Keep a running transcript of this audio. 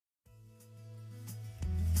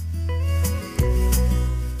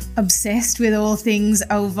obsessed with all things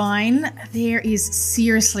ovine, there is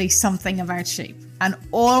seriously something about sheep and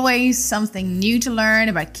always something new to learn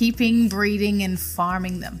about keeping, breeding and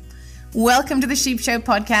farming them. Welcome to the Sheep Show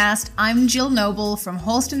podcast. I'm Jill Noble from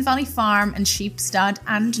Holston Valley Farm and Sheepstud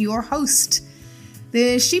and your host.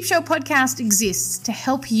 The Sheep Show podcast exists to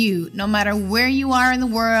help you, no matter where you are in the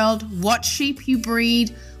world, what sheep you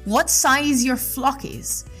breed, what size your flock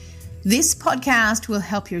is. This podcast will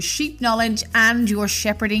help your sheep knowledge and your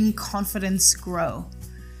shepherding confidence grow.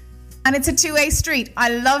 And it's a two-way street.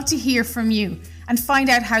 I love to hear from you and find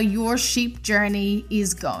out how your sheep journey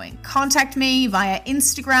is going. Contact me via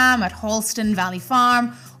Instagram at Holston Valley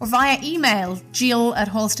Farm or via email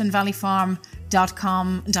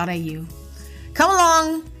jill@holstonvalleyfarm.com.au. Come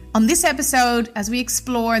along on this episode as we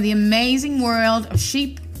explore the amazing world of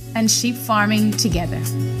sheep and sheep farming together.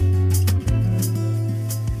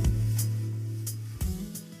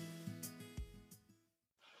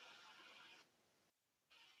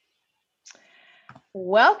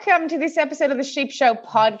 Welcome to this episode of the Sheep Show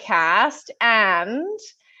podcast, and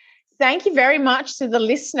thank you very much to the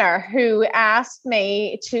listener who asked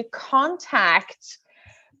me to contact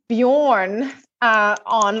Bjorn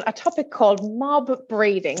on a topic called mob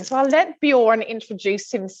breeding. So I'll let Bjorn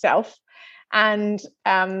introduce himself and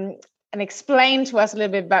explain to us a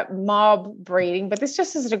little bit about mob breeding. But this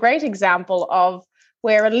just is a great example of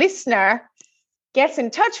where a listener gets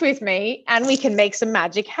in touch with me and we can make some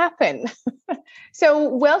magic happen. So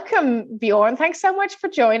welcome, Bjorn. Thanks so much for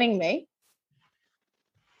joining me.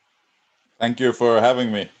 Thank you for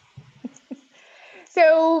having me.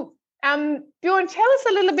 So, Bjorn, tell us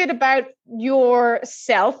a little bit about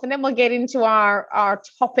yourself, and then we'll get into our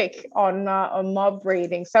topic on mob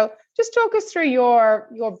breeding. So just talk us through your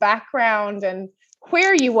background and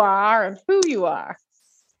where you are and who you are.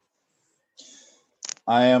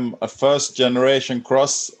 I am a first generation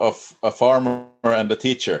cross of a farmer and a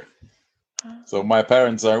teacher. So my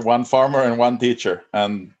parents are one farmer and one teacher,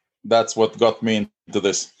 and that's what got me into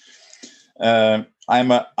this. I'm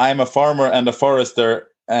a farmer and a forester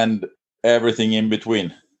and everything in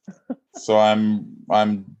between. So I'm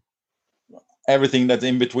everything that's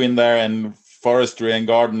in between there, and forestry and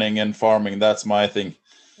gardening and farming, that's my thing.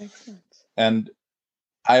 Excellent. And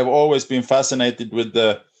I've always been fascinated with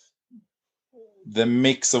the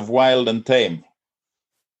mix of wild and tame.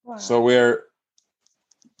 Wow. So we're,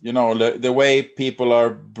 the way people are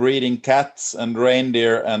breeding cats and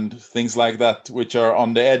reindeer and things like that, which are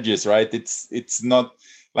on the edges, right? It's not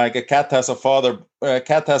like a cat has a father, a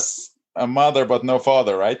cat has a mother, but no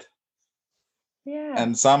father, right? Yeah.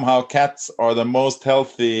 And somehow cats are the most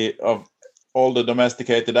healthy of all the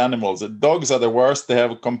domesticated animals. Dogs are the worst. They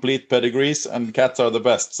have complete pedigrees, and cats are the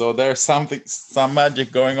best. So there's some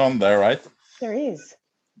magic going on there, right? There is.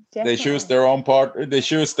 Definitely. They choose their own part. They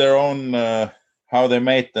choose their own how they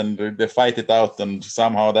mate, and they fight it out, and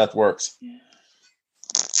somehow that works.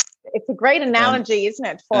 It's a great analogy, isn't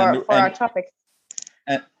it, for our topic?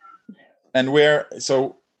 And we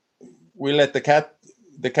let the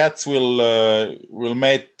cats will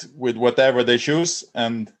mate with whatever they choose,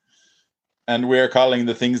 and we're calling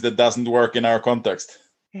the things that doesn't work in our context.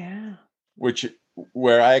 Yeah.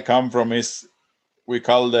 Where I come from is we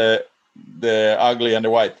call the ugly and the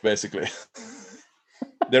white, basically.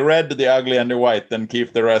 The red, the ugly, and the white, and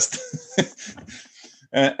keep the rest.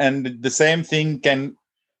 And the same thing can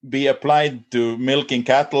be applied to milking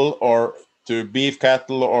cattle or to beef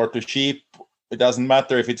cattle or to sheep. It doesn't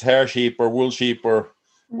matter if it's hair sheep or wool sheep or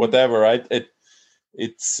whatever, right?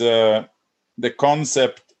 It's the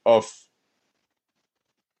concept of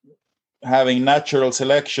having natural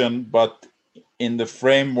selection, but in the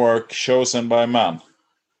framework chosen by man.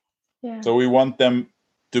 Yeah. So we want them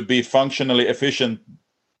to be functionally efficient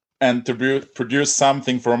and to produce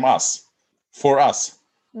something for us.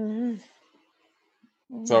 Mm-hmm.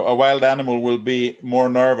 Mm-hmm. So a wild animal will be more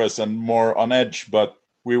nervous and more on edge, but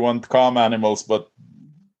we want calm animals. But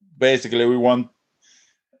basically, we want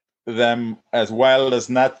them as wild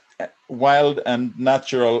and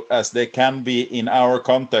natural as they can be in our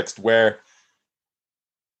context, where,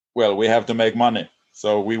 well, we have to make money.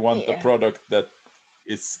 So we want a product that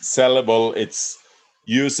is sellable, it's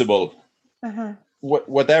usable. Uh-huh.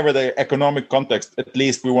 Whatever the economic context, at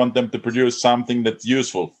least we want them to produce something that's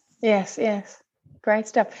useful. Yes. Great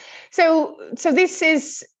stuff. So this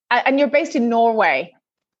is, and you're based in Norway.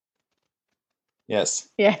 Yes.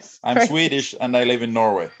 I'm great. Swedish and I live in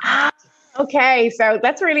Norway. Okay. So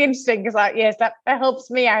that's really interesting because that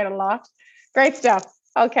helps me out a lot. Great stuff.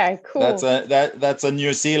 Okay, cool. That's a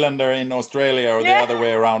New Zealander in Australia, or the other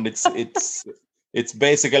way around. It's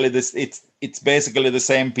basically this. It's basically the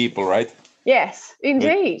same people, right? Yes,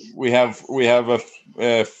 indeed. We have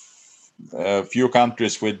a few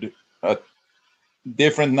countries with a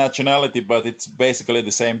different nationality, but it's basically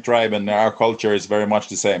the same tribe, and our culture is very much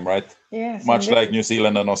the same, right? Yes, much like New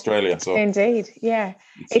Zealand and Australia. So indeed, yeah,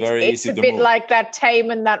 it's very easy to move. It's a bit like that tame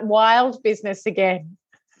and that wild business again.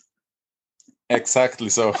 Exactly.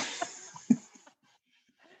 So.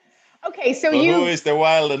 Okay, so who is the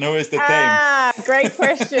wild and who is the tame? Great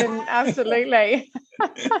question. Absolutely.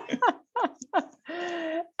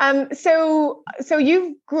 So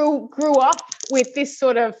you grew up with this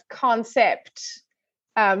sort of concept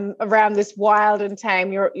around this wild and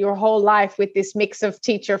tame your whole life, with this mix of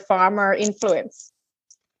teacher farmer influence.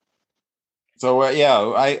 So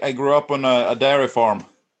I grew up on a dairy farm.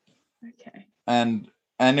 Okay. And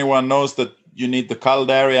anyone knows that you need to cull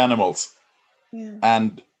dairy animals. Yeah.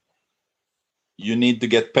 And you need to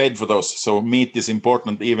get paid for those. So meat is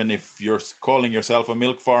important, even if you're calling yourself a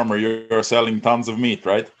milk farmer, you're selling tons of meat,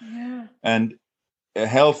 right? Yeah. And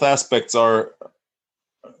health aspects are,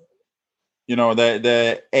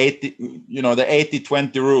 the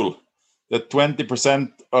 80-20 rule, that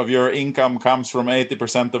 20% of your income comes from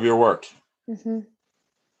 80% of your work. Mm-hmm.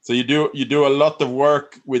 So you do a lot of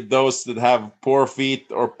work with those that have poor feet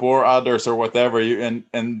or poor udders or whatever,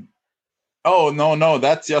 and oh, no,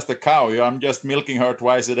 that's just a cow. I'm just milking her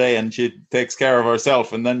twice a day and she takes care of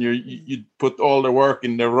herself. And then you put all the work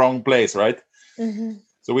in the wrong place, right? Mm-hmm.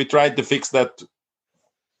 So we tried to fix that.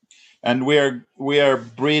 And we are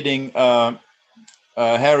breeding a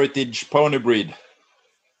heritage pony breed.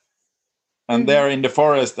 And they're in the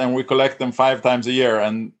forest, and we collect them 5 times a year.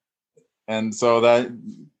 And so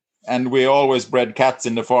and we always bred cats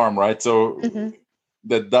in the farm, right? So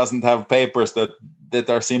that doesn't have papers that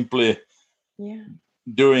are simply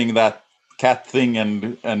doing that cat thing,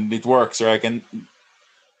 and it works. So I can,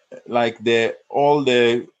 like, all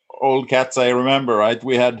the old cats I remember, right?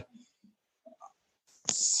 We had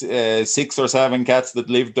 6 or 7 cats that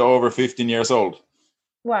lived to over 15 years old.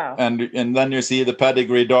 Wow. And then you see the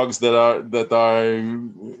pedigree dogs that are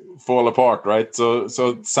fall apart, right? So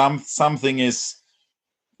something is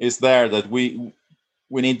there that we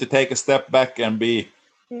need to take a step back and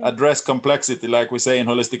address complexity, like we say in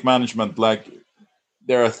holistic management. Like,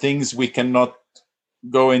 there are things we cannot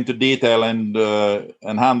go into detail and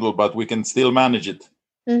handle, but we can still manage it.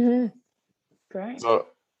 Mm-hmm. Great. So,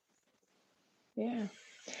 yeah.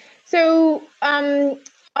 So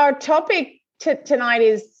our topic tonight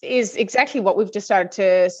is exactly what we've just started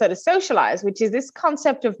to sort of socialize, which is this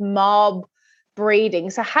concept of mob breeding.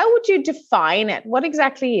 So how would you define it? What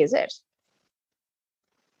exactly is it?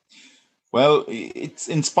 Well, it's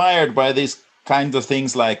inspired by these kinds of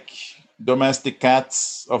things, like domestic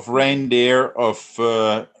cats, of reindeer, of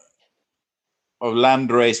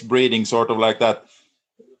landrace breeding, sort of like that,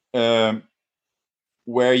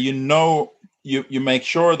 where you make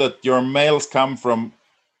sure that your males come from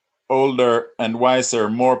older and wiser,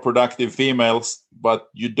 more productive females, but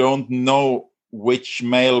you don't know which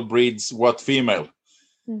male breeds what female.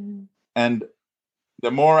 Mm-hmm. And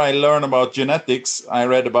the more I learn about genetics, I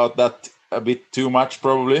read about that a bit too much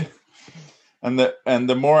probably, and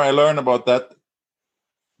the more I learn about that,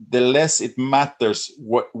 the less it matters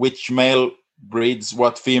which male breeds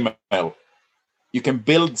what female. You can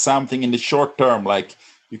build something in the short term, like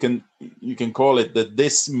you can call it that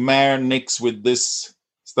this mare nicks with this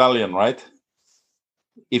stallion, right?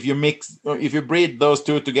 If you breed those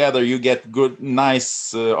two together, you get good,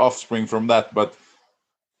 nice offspring from that. But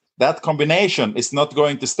that combination is not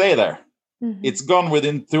going to stay there. Mm-hmm. It's gone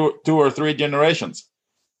within two or three generations.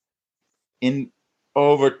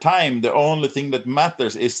 Over time, the only thing that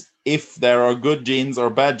matters is if there are good genes or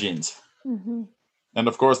bad genes. Mm-hmm. And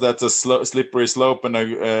of course, that's a slippery slope and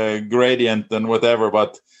a gradient and whatever.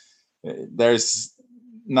 But there's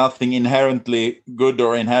nothing inherently good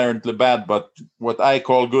or inherently bad. But what I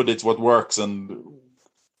call good, it's what works, and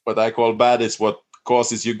what I call bad is what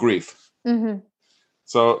causes you grief. Mm-hmm.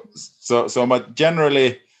 So, but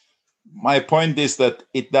generally, my point is that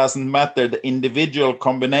it doesn't matter. The individual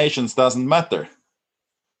combinations doesn't matter,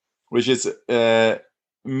 which is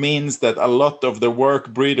means that a lot of the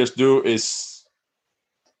work breeders do is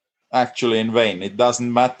actually in vain. It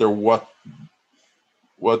doesn't matter what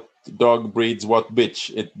dog breeds what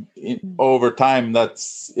bitch. Over time,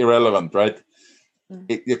 that's irrelevant, right?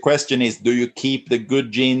 The question is, do you keep the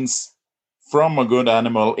good genes from a good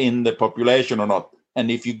animal in the population or not?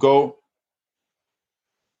 And if you go,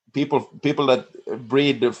 people that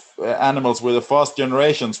breed animals with the fast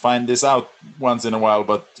generations find this out once in a while,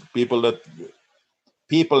 but people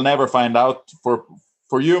never find out. For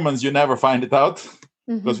humans, you never find it out,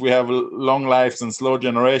 because we have long lives and slow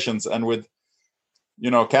generations, and with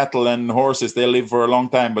cattle and horses, they live for a long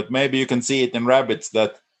time, but maybe you can see it in rabbits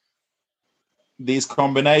that these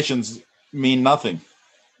combinations mean nothing.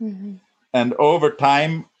 Mm-hmm. And over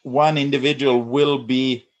time, one individual will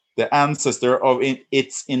be the ancestor of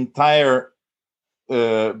its entire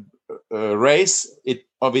race,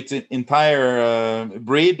 of its entire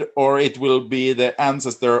breed, or it will be the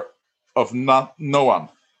ancestor of no one.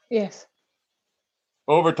 Yes.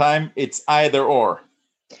 Over time, it's either or.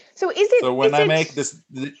 So is it? So when I make this,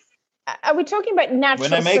 are we talking about natural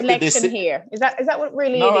selection here? Is that what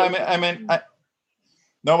really? No, it is? I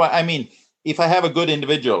mean, if I have a good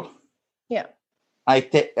individual, yeah, I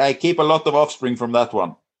keep a lot of offspring from that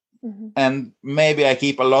one, mm-hmm. and maybe I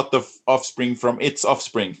keep a lot of offspring from its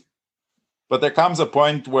offspring. But there comes a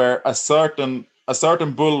point where a certain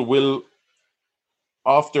bull will,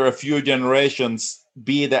 after a few generations,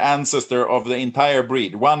 be the ancestor of the entire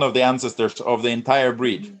breed, one of the ancestors of the entire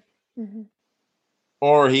breed. Mm-hmm. Mm-hmm.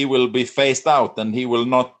 Or he will be phased out and he will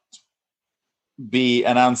not be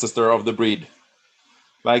an ancestor of the breed.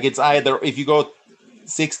 Like it's either, if you go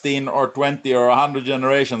 16 or 20 or 100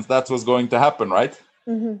 generations, that's what's going to happen, right?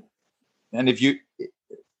 Mm-hmm. And if you,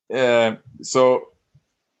 so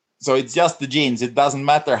it's just the genes. It doesn't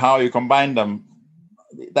matter how you combine them.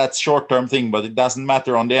 That's short-term thing, but it doesn't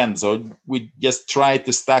matter on the end. So we just try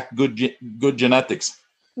to stack good genetics.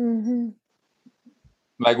 Mm-hmm.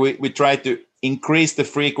 Like we try to increase the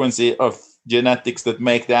frequency of genetics that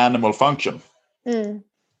make the animal function. Mm.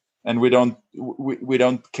 And we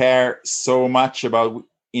don't care so much about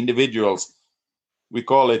individuals. We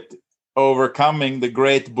call it overcoming the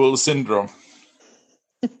great bull syndrome.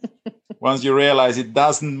 Once you realize it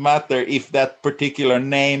doesn't matter if that particular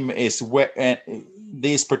name is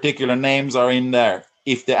these particular names are in there.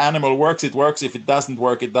 If the animal works, it works. If it doesn't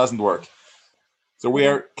work, it doesn't work. So we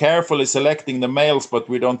are carefully selecting the males, but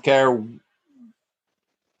we don't care.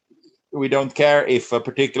 We don't care if a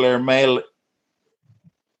particular male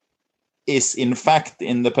is in fact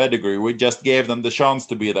in the pedigree. We just gave them the chance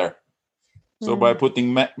to be there. So by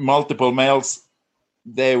putting multiple males,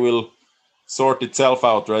 they will sort itself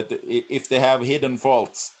out, right? If they have hidden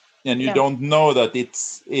faults and you don't know that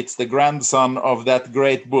it's the grandson of that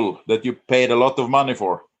great bull that you paid a lot of money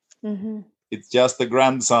for. Mm-hmm. It's just the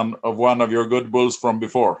grandson of one of your good bulls from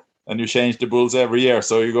before. And you change the bulls every year.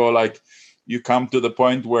 So you come to the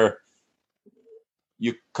point where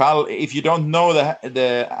if you don't know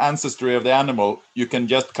the ancestry of the animal, you can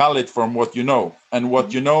just cull it from what you know. And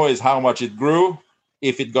what you know is how much it grew,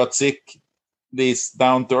 if it got sick, these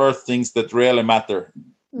down-to-earth things that really matter,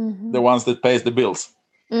 the ones that pays the bills.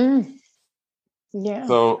 Mm. Yeah.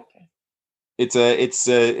 So it's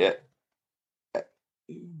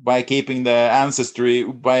by keeping the ancestry,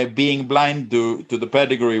 by being blind to the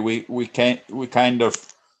pedigree, we kind of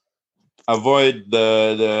avoid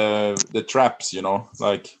the traps,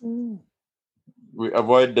 like we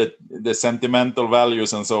avoid the sentimental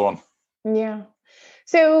values and so on. Yeah.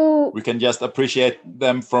 So we can just appreciate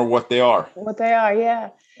them for what they are. What they are, yeah.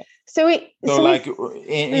 So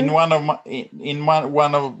in one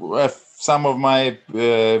of some of my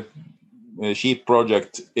sheep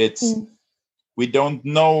project, it's we don't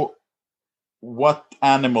know what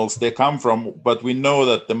animals they come from, but we know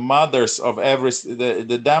that the mothers of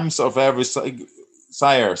the dams of every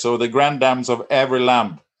sire, so the granddams of every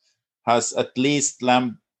lamb, has at least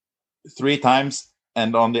lamb 3 times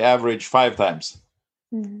and on the average 5 times.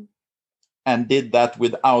 Mm-hmm. And did that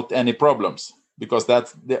without any problems, because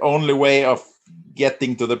that's the only way of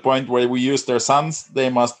getting to the point where we use their sons. They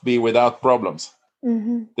must be without problems.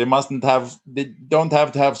 Mm-hmm. They don't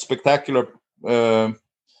have to have spectacular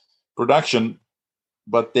production,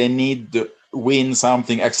 but they need to win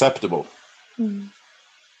something acceptable. Mm-hmm.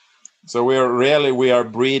 So we are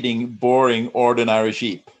breeding boring, ordinary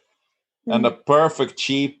sheep. Mm-hmm. And a perfect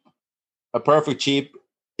sheep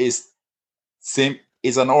is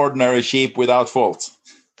an ordinary sheep without faults.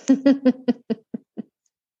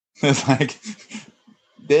 It's like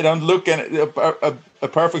they don't look at a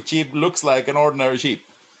perfect sheep looks like an ordinary sheep.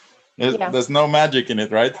 There's no magic in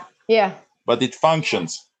it, right? Yeah. But it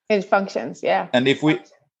functions. It functions, yeah. And if we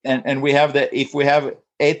have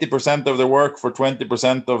 80% of the work for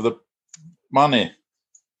 20% of the money,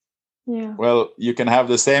 well, you can have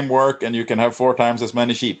the same work and you can have 4 times as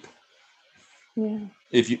many sheep. Yeah.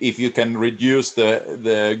 If you can reduce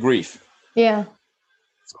the grief. Yeah.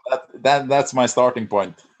 So that's my starting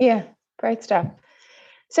point. Yeah, great stuff.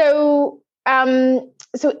 So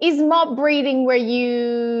is mob breeding where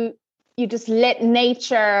you just let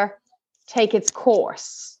nature take its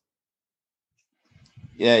course?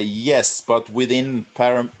 Yes, but within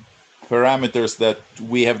parameters that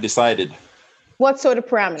we have decided. What sort of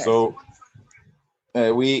parameters? So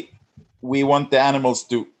we want the animals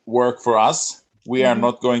to work for us. We are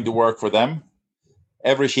not going to work for them.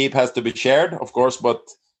 Every sheep has to be shared, of course, but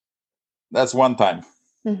that's one time.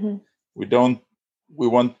 We don't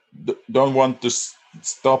want to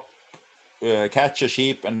stop, catch a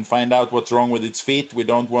sheep and find out what's wrong with its feet. We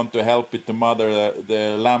don't want to help it to mother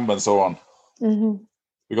the lamb and so on.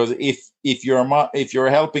 Because if you're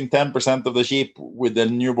helping 10% of the sheep with the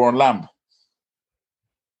newborn lamb,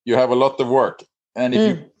 you have a lot of work. And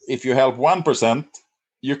if you help 1%,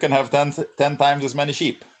 you can have 10 times as many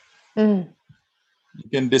sheep. You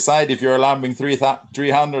can decide if you're lambing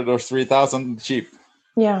 300 or 3,000 sheep.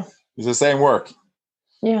 Yeah, it's the same work.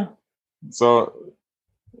 Yeah. So,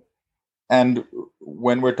 and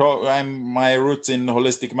when we're talking, my roots in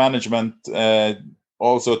holistic management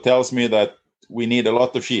also tells me that we need a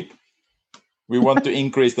lot of sheep. We want to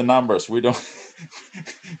increase the numbers. We don't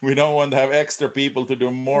want to have extra people to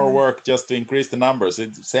do more work just to increase the numbers.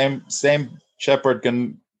 It's same shepherd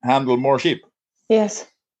can handle more sheep. Yes.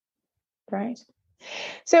 Right.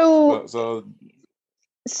 So what's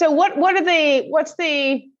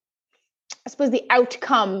the I suppose the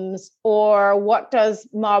outcomes, or what does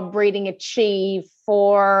mob breeding achieve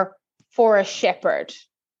for a shepherd?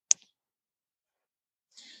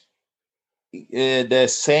 The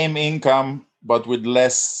same income, but with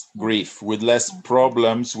less grief, with less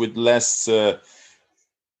problems, with less.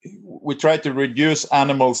 We try to reduce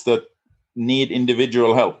animals that need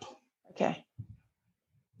individual help. Okay.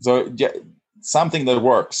 So something that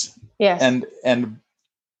works. Yes. And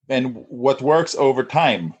what works over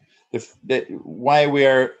time. Why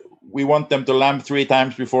we want them to lamb 3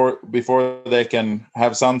 times before they can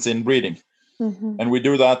have sons in breeding. And we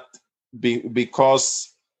do that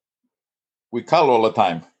because we cull all the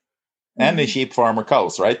time. Any sheep farmer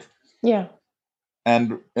culls, right? Yeah.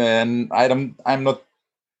 And I'm not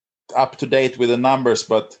up to date with the numbers,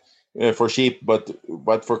 but for sheep,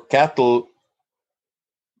 but for cattle,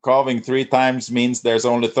 calving 3 times means there's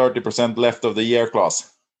only 30% left of the year class.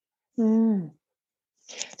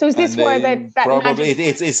 So is this where that probably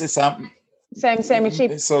it's some same as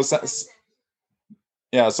sheep? So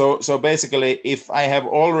yeah. So basically, if I have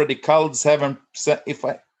already culled 7%,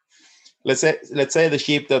 let's say the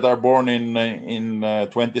sheep that are born in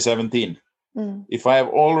 2017, if I have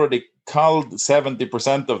already culled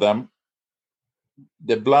 70% of them,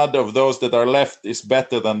 the blood of those that are left is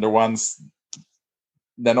better than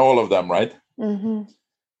all of them, right?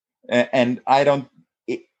 And I don't.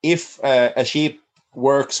 If a sheep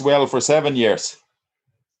works well for 7 years,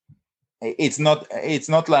 it's not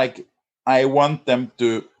like I want them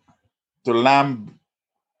to lamb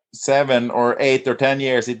 7 or 8 or 10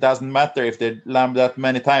 years. It doesn't matter if they lamb that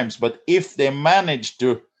many times, but if they manage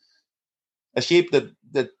to, a sheep that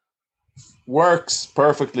works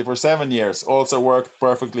perfectly for 7 years also worked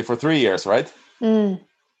perfectly for 3 years, right?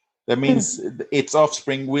 That means its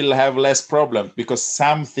offspring will have less problems because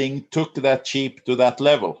something took that sheep to that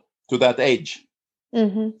level, to that age.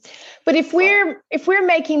 But if we're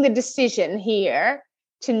making the decision here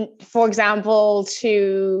to, for example,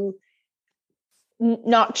 to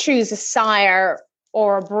not choose a sire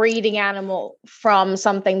or a breeding animal from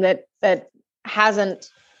something that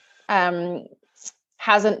hasn't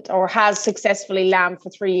or has successfully lambed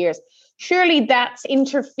for 3 years, surely that's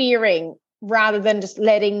interfering rather than just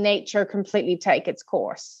letting nature completely take its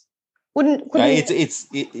course.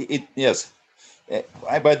 Yes.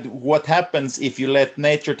 But what happens if you let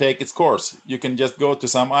nature take its course? You can just go to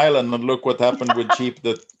some island and look what happened with sheep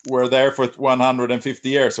that were there for 150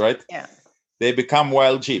 years, right? Yeah. They become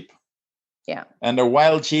wild sheep. Yeah. And a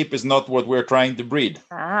wild sheep is not what we're trying to breed.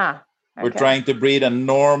 Okay. We're trying to breed a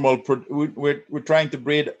normal. We're trying to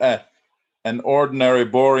breed an ordinary,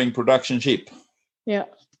 boring production sheep. Yeah.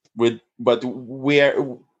 But we are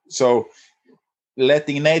so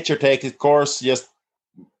letting nature take its course. Just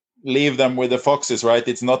leave them with the foxes, right?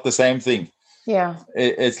 It's not the same thing. Yeah.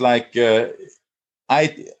 It's like we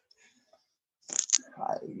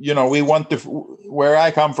want to. Where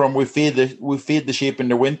I come from, we feed the sheep in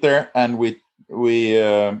the winter, and we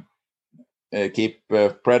keep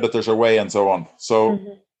predators away and so on. So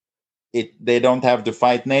they don't have to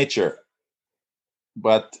fight nature,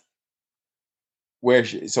 but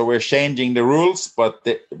we're changing the rules, but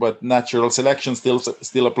natural selection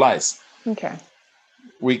still applies. Okay.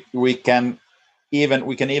 We can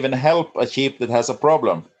even help a sheep that has a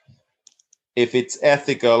problem if it's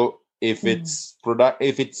ethical, if it's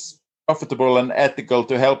profitable and ethical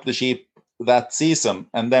to help the sheep that season,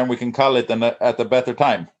 and then we can cull it at a better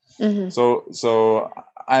time. So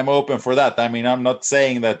I'm open for that. I mean, I'm not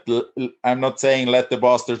saying let the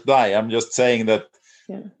bastards die. I'm just saying that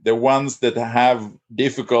the ones that have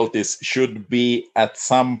difficulties should be at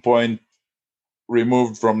some point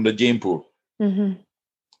removed from the gene pool. Mm-hmm.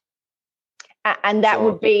 And that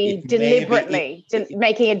would be deliberately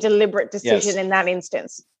making a deliberate decision in that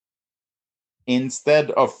instance.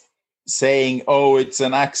 Instead of saying, "Oh, it's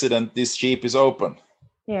an accident, this sheep is open."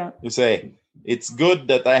 Yeah. You say, "It's good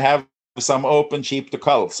that I have some open sheep to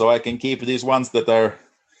cull, so I can keep these ones that are."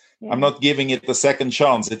 I'm not giving it a second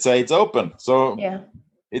chance. It's open, so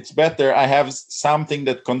it's better. I have something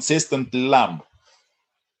that consistently lamb.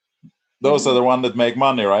 Those are the ones that make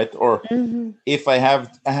money, right? Or if I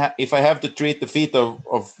have to treat the feet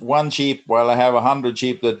of one sheep while I have 100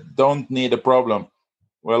 sheep that don't need a problem,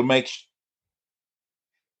 well, make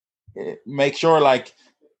sure, like,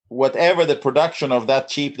 whatever the production of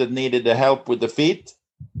that sheep that needed the help with the feet,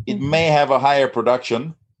 it may have a higher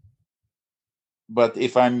production. But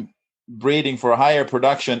if I'm breeding for higher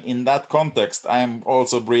production in that context, I'm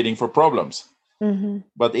also breeding for problems.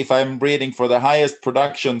 But if I'm breeding for the highest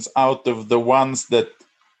productions out of the ones that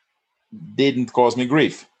didn't cause me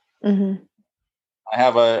grief, I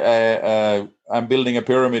have I'm building a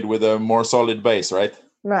pyramid with a more solid base, right?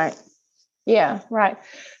 Right. Yeah. Right.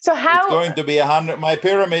 So how it's going to be 100? My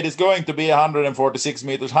pyramid is going to be 146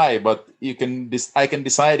 meters high, but I can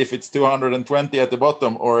decide if it's 220 at the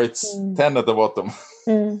bottom or it's 10 at the bottom.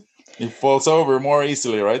 It falls over more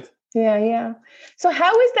easily, right? Yeah. So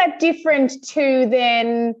how is that different to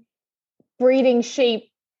then breeding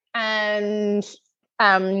sheep and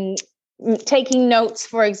taking notes,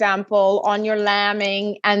 for example, on your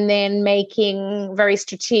lambing and then making very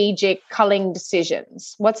strategic culling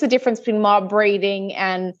decisions? What's the difference between mob breeding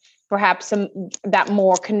and perhaps that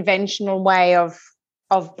more conventional way of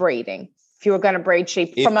breeding, if you were going to breed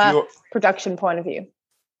sheep from a production point of view?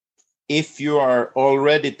 If you are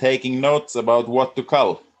already taking notes about what to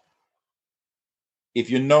cull, if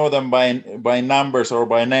you know them by numbers or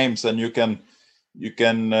by names, and you can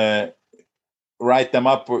write them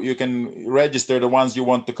up, or you can register the ones you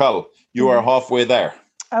want to cull, you are halfway there.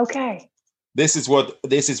 Okay. This is what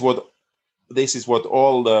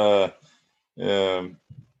all the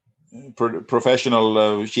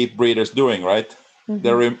professional sheep breeders doing, right?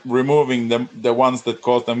 They're removing the ones that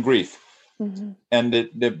cause them grief. And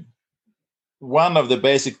the one of the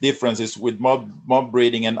basic differences with mob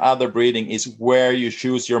breeding and other breeding is where you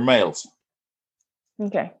choose your males.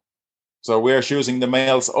 Okay. So we're choosing the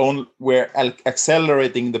males we're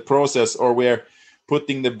accelerating the process, or we're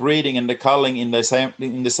putting the breeding and the culling in the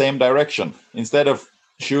same direction. Instead of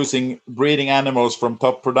choosing breeding animals from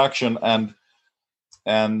top production and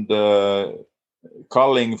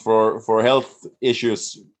culling for health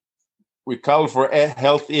issues, we cull for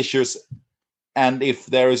health issues, and if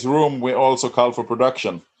there is room, we also cull for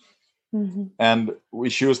production. And we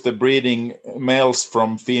choose the breeding males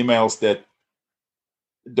from females that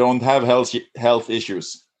don't have health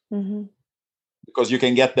issues, because you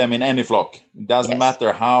can get them in any flock. It doesn't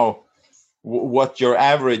matter what your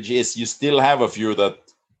average is. You still have a few that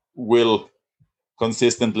will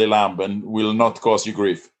consistently lamb and will not cause you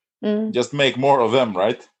grief. Just make more of them,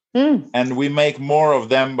 right? And we make more of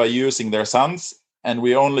them by using their sons, and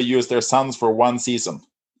we only use their sons for one season,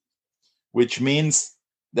 which means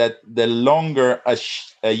that the longer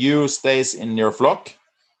a ewe stays in your flock,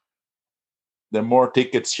 the more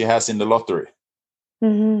tickets she has in the lottery.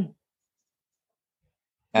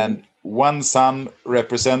 And one son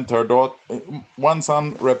represents her daughter. One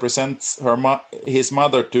son represents his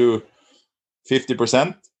mother to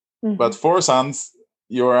 50%, but 4 sons,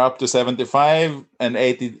 you're up to 75 and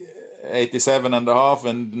 80, 87 and a half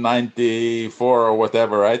and 94 or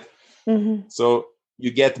whatever, right? So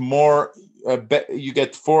you get more. You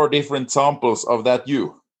get 4 different samples of that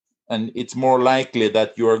ewe, and it's more likely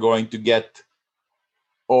that you are going to get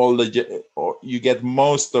you get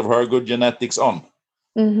most of her good genetics on.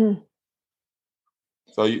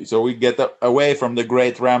 So we get away from the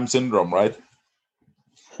great ram syndrome, right?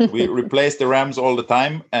 We replace the rams all the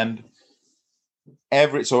time, and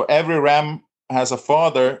every ram has a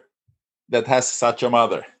father that has such a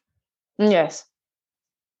mother. Yes.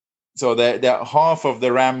 So the half of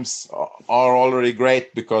the rams are already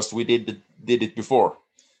great because we did it before.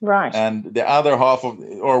 Right. And the other half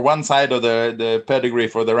one side of the pedigree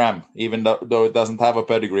for the ram, even though it doesn't have a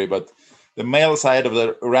pedigree, but the male side of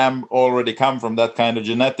the ram already come from that kind of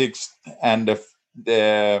genetics, and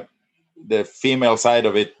the female side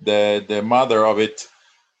of it, the mother of it,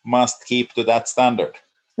 must keep to that standard.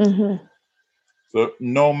 So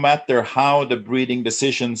no matter how the breeding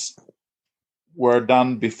decisions were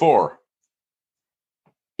done before,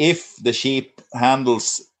 if the sheep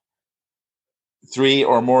handles 3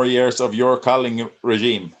 or more years of your culling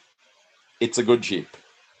regime, it's a good sheep.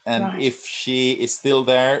 And if she is still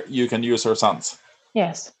there, you can use her sons.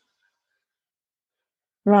 Yes.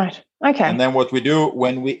 Right. Okay. And then what we do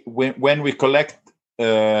when we collect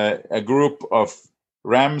a group of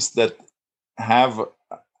rams that have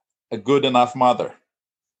a good enough mother,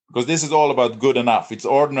 because this is all about good enough. It's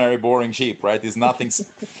ordinary, boring sheep, right? It's nothing.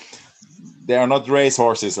 They are not race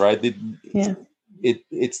horses, right?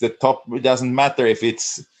 It's the top. It doesn't matter if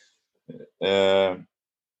it's 1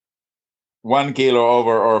 kilo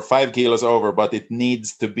over or 5 kilos over, but it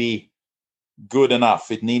needs to be good enough.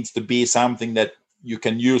 It needs to be something that you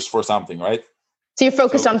can use for something, right? So you're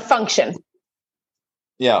focused on function.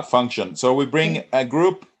 Yeah, function. So we bring a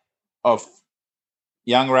group of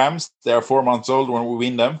young rams. They are 4 months old when we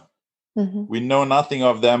win them. Mm-hmm. We know nothing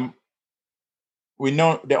of them. We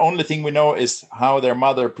know the only thing we know is how their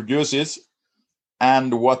mother produces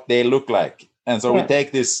and what they look like. And so we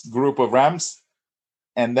take this group of rams,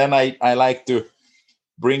 and then I like to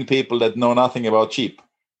bring people that know nothing about sheep.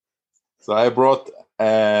 So I brought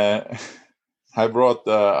a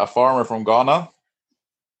farmer from Ghana,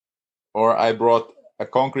 or I brought a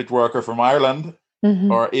concrete worker from Ireland,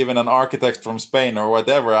 or even an architect from Spain, or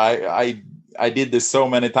whatever. I did this so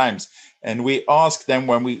many times. And we ask them,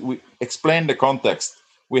 when we explain the context,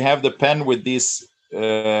 we have the pen with these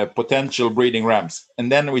potential breeding rams.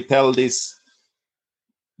 And then we tell this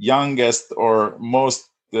youngest or most,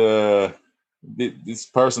 this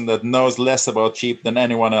person that knows less about sheep than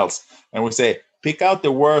anyone else. And we say, pick out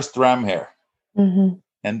the worst ram here.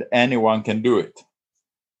 And anyone can do it.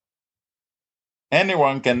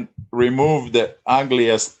 Anyone can remove the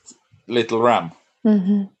ugliest little ram.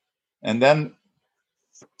 And then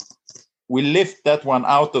we lift that one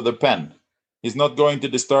out of the pen. He's not going to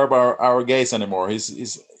disturb our gaze anymore.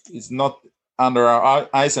 He's not under our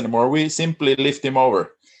eyes anymore. We simply lift him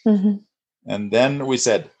over. And then we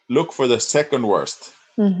said, look for the second worst.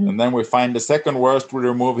 And then we find the second worst, we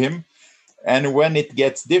remove him. And when it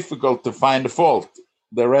gets difficult to find the fault,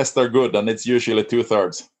 the rest are good, and it's usually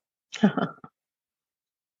 2/3.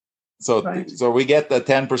 So we get the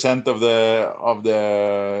 10% of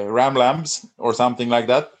the ram lambs or something like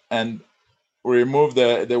that, and we remove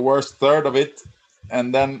the worst third of it,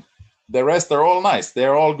 and then the rest are all nice.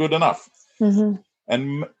 They're all good enough. And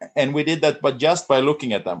we did that, but just by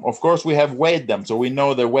looking at them. Of course, we have weighed them, so we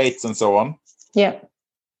know their weights and so on. Yeah.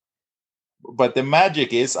 But the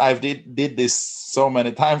magic is, I've did this so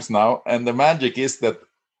many times now, and the magic is that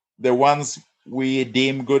the ones we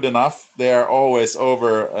deem good enough, they are always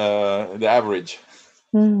over the average.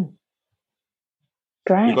 Great.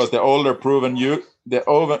 Because the older proven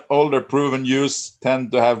ewes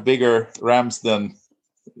tend to have bigger sons than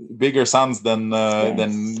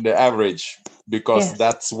the average, because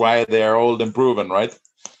that's why they are old and proven, right?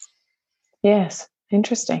 Yes,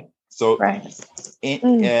 interesting. So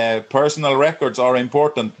personal records are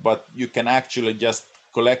important, but you can actually just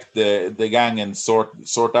collect the gang and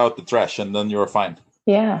sort out the trash, and then you're fine.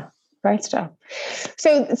 Yeah, great stuff.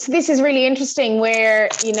 So this is really interesting, where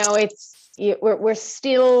we're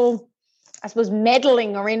still, I suppose,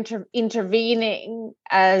 meddling or intervening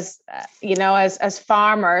as as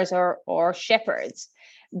farmers or shepherds,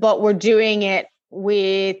 but we're doing it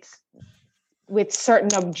with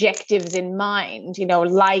certain objectives in mind,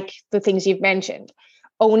 like the things you've mentioned,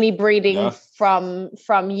 only breeding from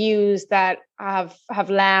ewes that have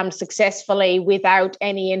lambed successfully without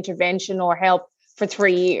any intervention or help for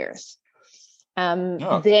 3 years. Then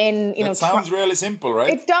that sounds really simple,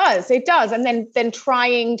 right? It does. And then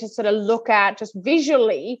trying to sort of just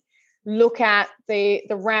visually look at the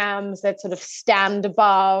rams that sort of stand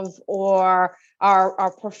above or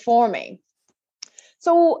are performing.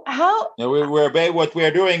 So how? What we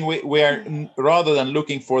are doing, we are, rather than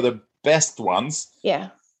looking for the best ones,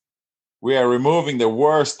 we are removing the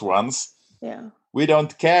worst ones. We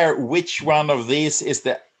don't care which one of these is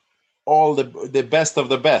the best of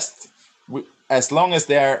the best. As long as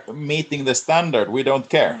they are meeting the standard, we don't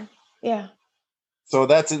care. So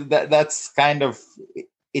that's kind of,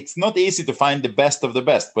 it's not easy to find the best of the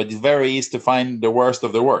best, but it's very easy to find the worst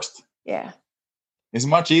of the worst. It's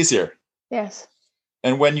much easier. Yes.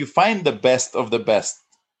 And when you find the best of the best,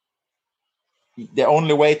 the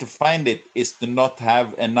only way to find it is to not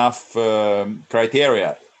have enough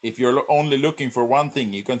criteria. If you're only looking for one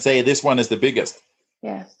thing, you can say this one is the biggest.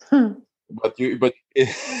 Yes. But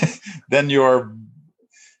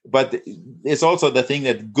it's also the thing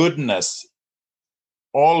that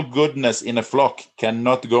all goodness in a flock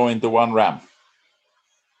cannot go into one ram.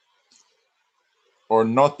 or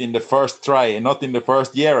not in the first try, not in the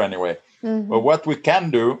first year anyway. But what we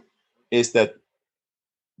can do is that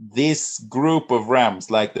this group of rams,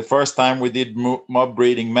 like the first time we did mob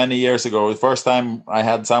breeding many years ago, the first time I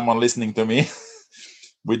had someone listening to me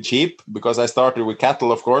with sheep, because I started with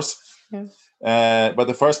cattle, of course. But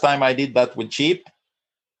the first time I did that with sheep,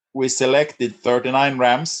 we selected 39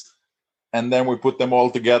 rams, and then we put them all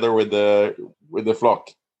together with the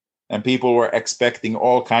flock. And people were expecting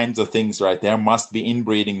all kinds of things, right? There must be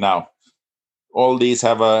inbreeding now. All these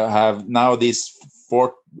have now these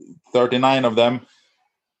 39 of them.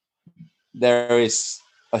 There is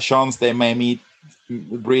a chance they may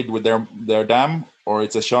breed with their dam, or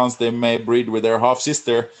it's a chance they may breed with their half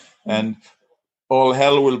sister, and all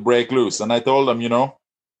hell will break loose. And I told them,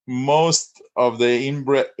 most of the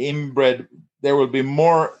inbred, there will be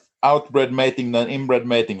more outbred mating than inbred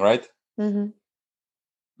mating, right?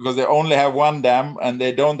 Because they only have one dam and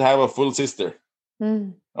they don't have a full sister.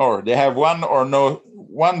 Or they have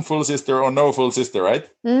one full sister or no full sister, right?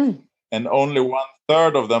 And only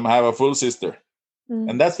 1/3 of them have a full sister.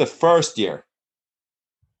 And that's the first year.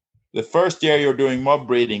 The first year you're doing mob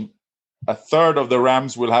breeding, 1/3 of the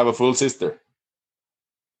rams will have a full sister.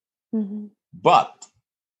 But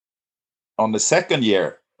on the second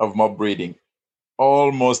year of mob breeding,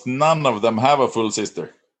 almost none of them have a full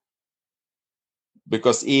sister,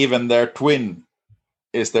 because even their twin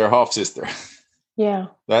is their half sister.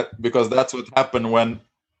 Because that's what happened when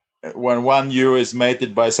one ewe is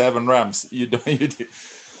mated by 7 rams. You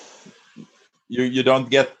don't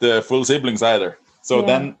get the full siblings either. So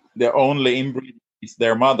then the only inbreed is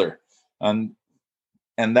their mother, and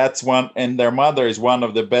that's one. And their mother is one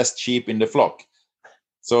of the best sheep in the flock.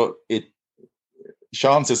 So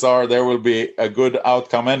chances are there will be a good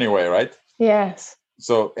outcome anyway, right? Yes.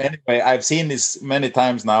 So anyway, I've seen this many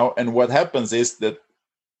times now, and what happens is that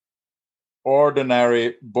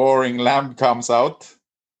ordinary boring lamb comes out,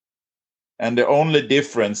 and the only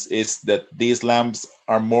difference is that these lambs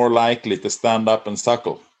are more likely to stand up and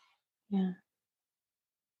suckle.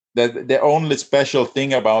 The only special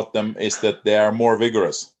thing about them is that they are more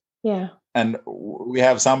vigorous. And we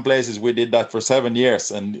have some places we did that for 7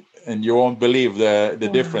 years, and you won't believe the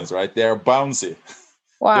difference, right? They're bouncy.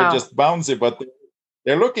 They're just bouncy, but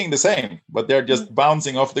they're looking the same, but they're just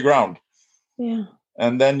bouncing off the ground.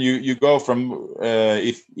 And then you go from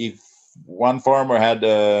if one farmer had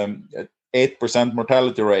 8%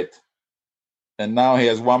 mortality rate, and now he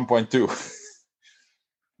has 1.2.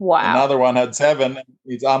 Another one had 7,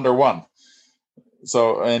 it's under 1.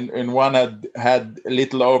 So and one had a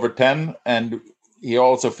little over 10, and he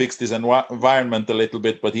also fixed his environment a little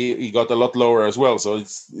bit, but he got a lot lower as well. So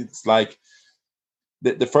it's like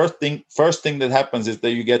the first thing that happens is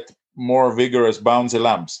that you get more vigorous bouncy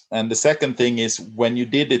lambs. And the second thing is, when you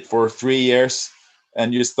did it for 3 years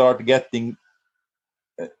and you start getting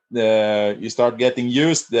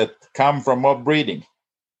ewes that come from mob breeding,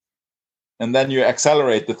 and then you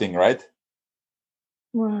accelerate the thing, right?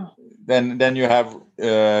 Then you have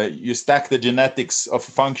you stack the genetics of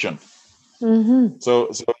function. So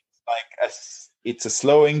it's like it's a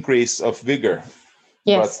slow increase of vigor,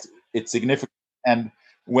 but it's significant. And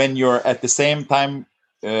when you're at the same time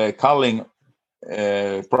culling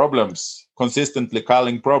problems, consistently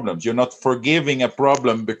culling problems, you're not forgiving a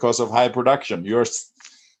problem because of high production. You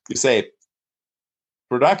say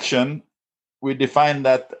production, we define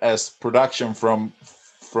that as production from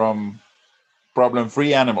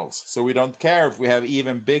problem-free animals. So we don't care if we have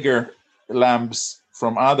even bigger lambs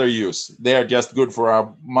from other ewes. They're just good for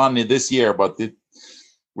our money this year, but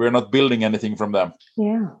we're not building anything from them.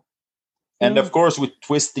 And of course, we're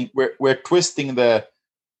twisting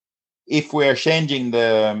if we are changing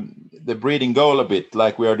the breeding goal a bit,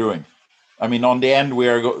 like we are doing. I mean, on the end,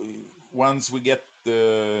 once we get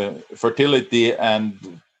the fertility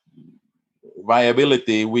and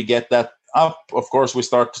viability, we get that up. Of course, we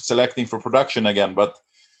start selecting for production again, but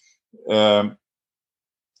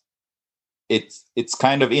it's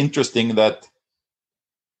kind of interesting that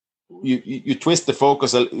you twist the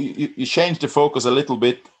focus, you change the focus a little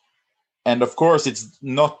bit, and of course, it's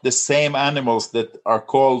not the same animals that are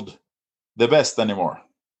called the best anymore.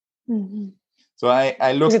 So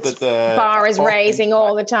I looked at the bar is raising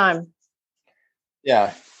all the time.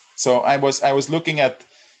 Yeah. So I was looking at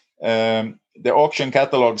the auction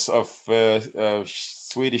catalogs of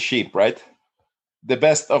Swedish sheep, right? The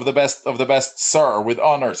best of the best of the best, sir, with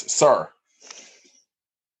honors, sir.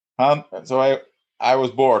 So I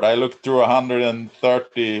was bored. I looked through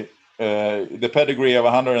 130, the pedigree of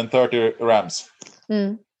 130 rams.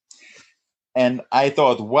 And I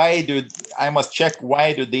thought, why do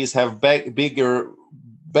these have bigger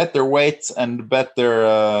better weights and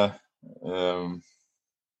better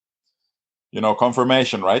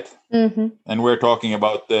conformation, right? Mm-hmm. And we're talking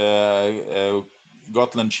about the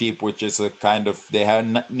Gotland sheep, which is a kind of,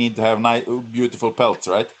 need to have nice, beautiful pelts,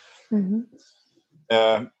 right?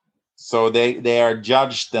 Mm-hmm. So they are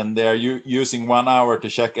judged, and they're using 1 hour to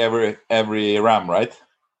check every ram, right?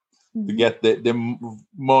 Mm-hmm. To get the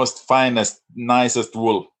most finest, nicest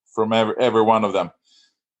wool from every one of them.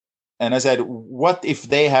 And I said, what if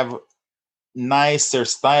they have nicer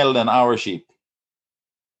style than our sheep?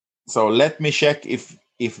 So let me check if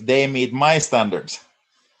they meet my standards.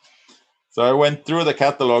 So I went through the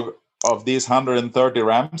catalog of these 130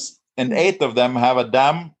 rams, and 8 of them have a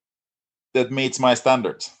dam that meets my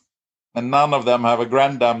standards. And none of them have a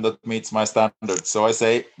grand dam that meets my standards. So I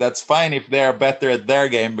say, that's fine if they're better at their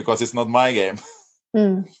game, because it's not my game.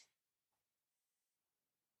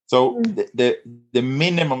 So the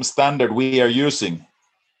minimum standard we are using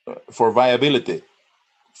for viability,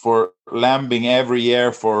 for lambing every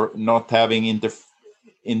year, for not having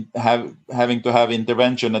having to have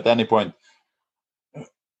intervention at any point,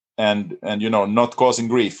 and not causing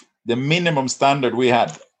grief. The minimum standard we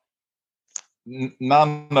had,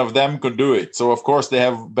 none of them could do it. So of course they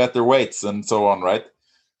have better weights and so on, right?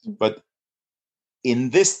 But in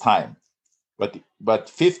this time, but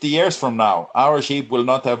 50 years from now, our sheep will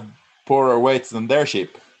not have poorer weights than their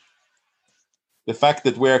sheep. The fact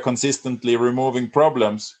that we are consistently removing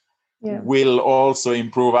problems will also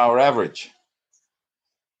improve our average.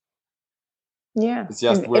 Yeah. It's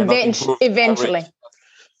just we're not improving eventually. average.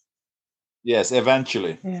 Yes,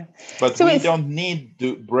 eventually. Yeah. But so we don't need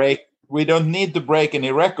to break. We don't need to break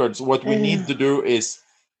any records. What we need to do is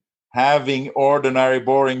having ordinary,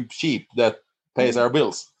 boring sheep that pays our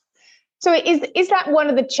bills. So is that one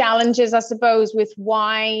of the challenges, I suppose, with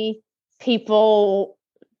why people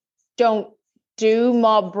don't do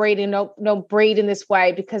mob breeding, don't breed in this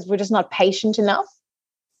way, because we're just not patient enough?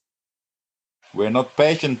 We're not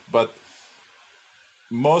patient, but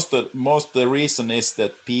most of the reason is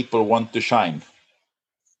that people want to shine.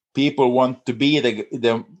 People want to be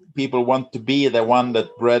the people want to be the one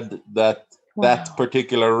that bred that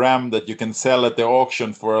particular ram that you can sell at the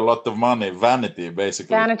auction for a lot of money. Vanity,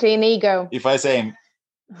 basically. Vanity and ego. If I say,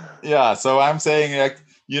 yeah, so I'm saying, like,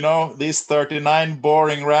 these 39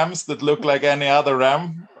 boring rams that look like any other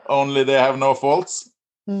ram, only they have no faults,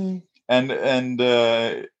 and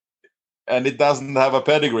it doesn't have a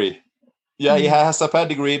pedigree. Yeah, it has a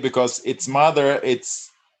pedigree because its mother,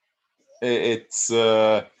 its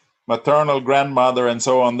maternal grandmother, and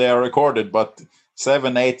so on, they are recorded, but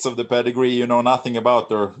 7/8 of the pedigree you know nothing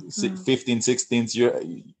about, or 15/16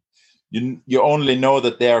 you only know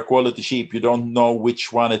that they are quality sheep. You don't know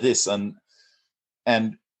which one it is,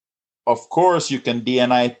 and of course you can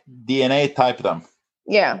DNA type them.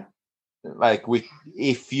 Yeah. Like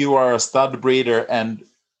if you are a stud breeder, and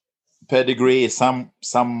pedigree is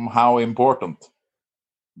somehow important,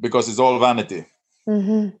 because it's all vanity.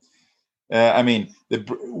 I mean,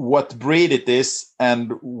 what breed it is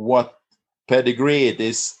and what pedigree it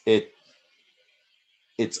is,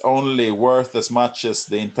 it's only worth as much as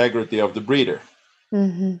the integrity of the breeder.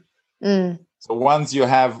 So once you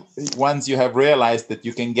have realized that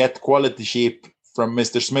you can get quality sheep from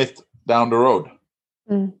Mr. Smith down the road,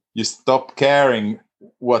 you stop caring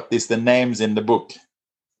what is the names in the book.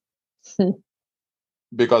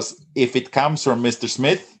 Because if it comes from Mr.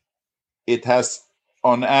 Smith, it has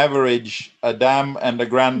on average a dam and a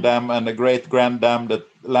grand dam and a great grand dam that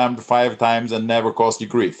lambed 5 times and never caused you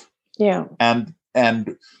grief. Yeah. And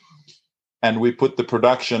we put the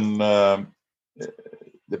production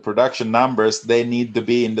numbers, they need to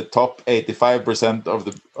be in the top 85%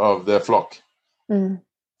 of the flock.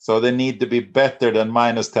 So they need to be better than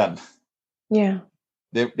 -10. Yeah.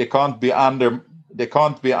 They can't be under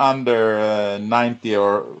 90,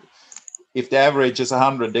 or if the average is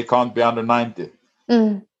 100, they can't be under 90.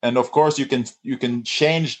 And of course you can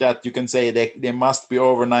change that. You can say they must be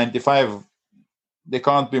over 95. They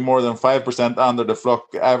can't be more than 5% under the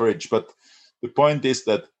flock average. But the point is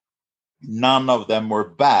that none of them were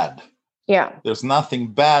bad. Yeah. There's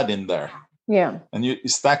nothing bad in there. Yeah. And you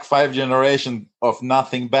stack 5 generations of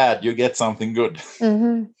nothing bad, you get something good.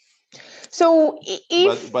 So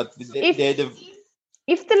if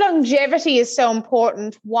the longevity is so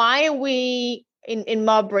important, why are we in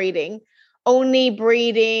mob breeding only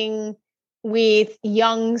breeding with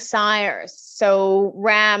young sires, so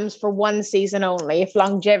rams for 1 season only, if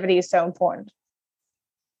longevity is so important?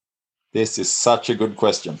 This is such a good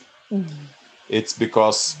question. It's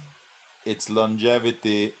because it's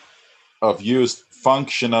longevity of used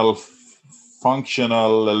functional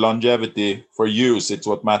functional longevity for use, it's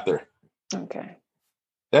what matter. Okay.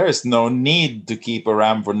 There is no need to keep a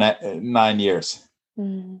ram for 9 years.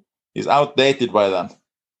 It's outdated by then.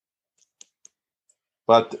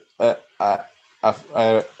 But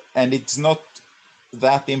and it's not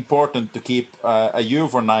that important to keep a ewe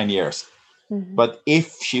for 9 years. But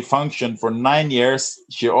if she functioned for 9 years,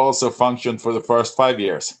 she also functioned for the first 5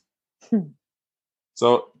 years.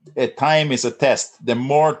 So a time is a test. The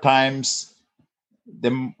more times,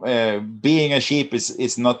 being a sheep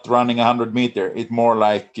is not running 100 meter. It's more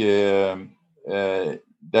like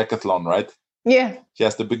decathlon, right? Yeah. She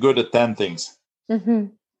has to be good at 10 things.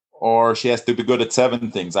 Or she has to be good at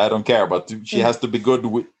 7 things. I don't care, but she has to be good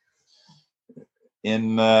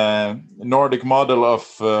in Nordic model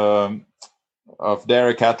of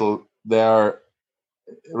dairy cattle. They are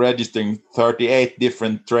registering 38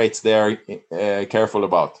 different traits they are careful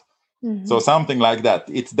about. So something like that.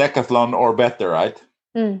 It's decathlon or better, right?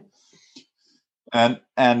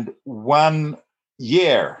 And 1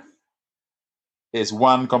 year is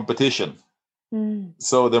one competition.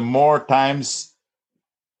 So the more times.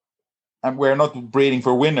 And we're not breeding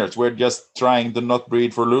for winners. We're just trying to not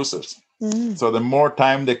breed for losers. So the more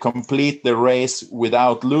time they complete the race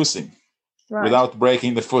without losing, without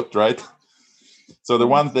breaking the foot, right? So the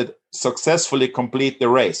ones that successfully complete the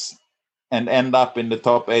race and end up in the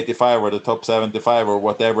top 85 or the top 75 or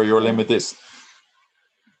whatever your limit is,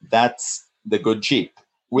 that's the good sheep,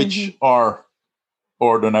 which are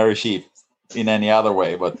ordinary sheep in any other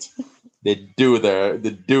way, but they do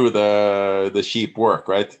the sheep work,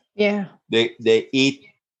 right? Yeah. They eat.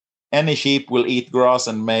 Any sheep will eat grass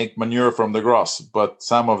and make manure from the grass, but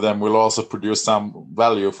some of them will also produce some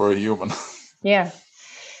value for a human. Yeah.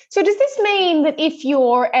 So does this mean that if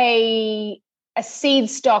you're a seed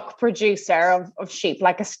stock producer of sheep,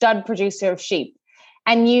 like a stud producer of sheep,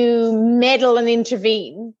 and you meddle and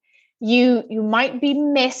intervene, you might be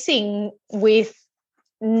messing with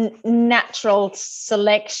natural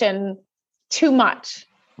selection too much?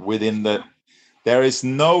 There is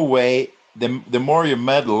no way. The more you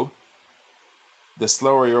meddle, the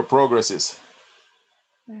slower your progress is.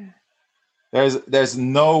 There's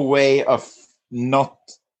no way of not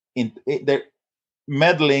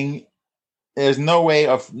meddling. There's no way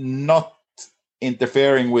of not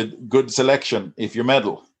interfering with good selection if you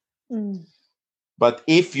meddle. But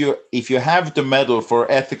if you have to meddle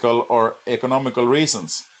for ethical or economical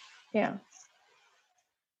reasons,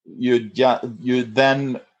 you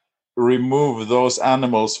then remove those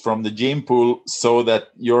animals from the gene pool so that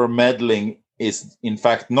your meddling is in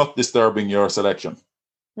fact not disturbing your selection.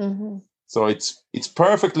 So it's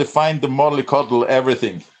perfectly fine to mollycoddle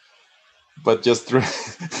everything, but just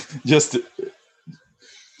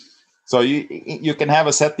so you can have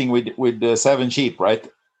a setting with 7 sheep, right?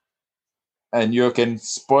 And you can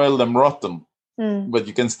spoil them rotten, but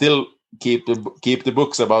you can still keep the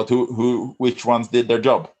books about which ones did their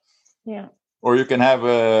job. Yeah. Or you can have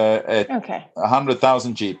a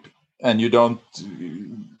 100,000 sheep, and you don't.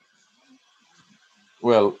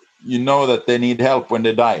 Well, you know that they need help when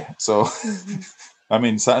they die. So, I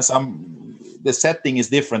mean, the setting is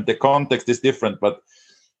different, the context is different, but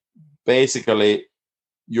basically,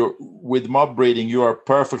 with mob breeding, you are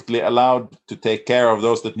perfectly allowed to take care of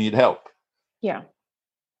those that need help. Yeah.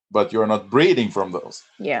 But you're not breeding from those.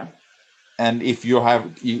 Yeah. And if you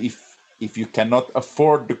cannot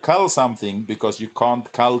afford to cull something because you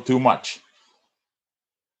can't cull too much,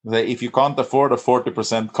 if you can't afford a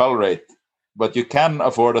 40% cull rate, but you can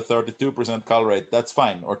afford a 32% cull rate, that's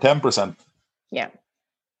fine, or 10%. Yeah.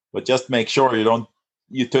 But just make sure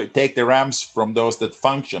you take the rams from those that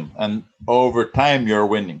function, and over time you're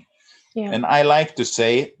winning. Yeah. And I like to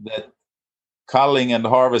say that culling and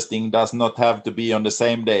harvesting does not have to be on the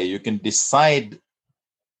same day. You can decide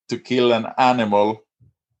to kill an animal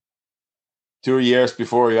 2 years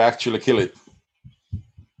before you actually kill it.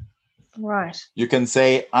 Right. You can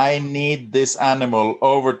say, I need this animal.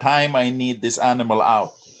 Over time, I need this animal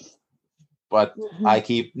out. But I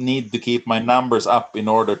need to keep my numbers up in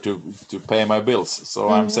order to pay my bills. So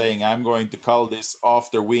I'm saying I'm going to cull this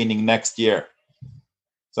after weaning next year.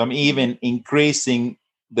 So I'm even increasing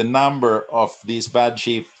the number of these bad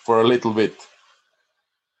sheep for a little bit.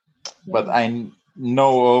 Yeah. But I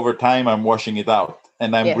know over time I'm washing it out,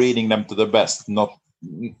 and I'm breeding them to the best. Not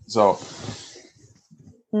so.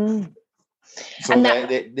 So and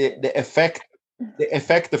the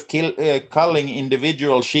effect of culling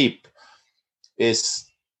individual sheep is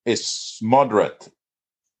moderate.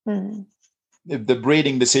 If the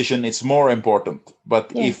breeding decision is more important,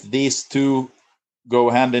 but if these two go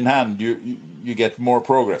hand in hand, you get more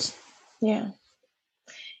progress. Yeah.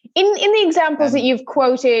 In the examples that you've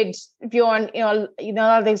quoted, Bjorn, a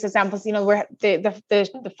lot of these examples, where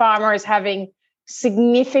the farmer is having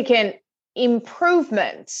significant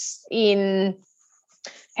improvements in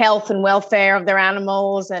health and welfare of their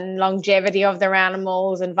animals and longevity of their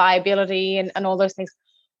animals and viability and all those things.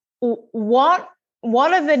 What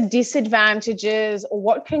are the disadvantages, or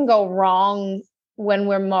what can go wrong when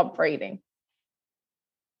we're mob breeding?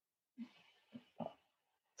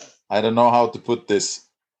 I don't know how to put this.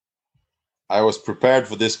 I was prepared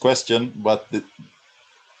for this question, but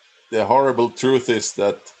the horrible truth is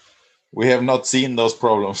that we have not seen those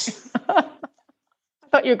problems. I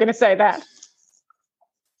thought you were going to say that.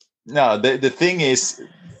 No, the thing is,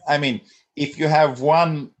 I mean, if you have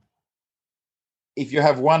one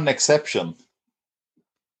exception,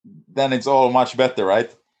 then it's all much better,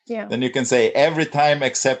 right? Yeah. Then you can say every time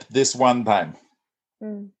except this one time.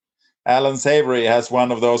 Alan Savory has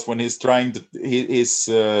one of those when he's talking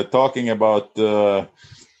about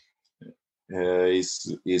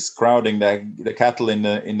he's crowding the cattle in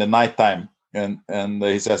the nighttime, and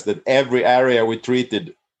he says that every area we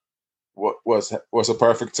treated was a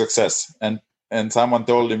perfect success, and someone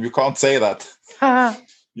told him, you can't say that.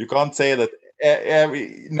 You can't say that.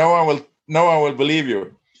 No one will believe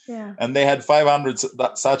you. Yeah. And they had 500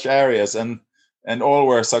 such areas, and all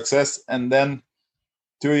were success. And then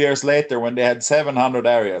 2 years later, when they had 700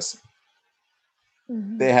 areas,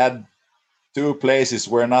 they had 2 places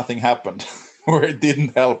where nothing happened, where it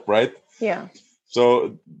didn't help, right? Yeah.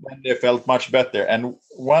 So then they felt much better. And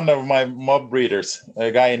one of my mob breeders,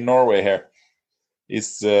 a guy in Norway here,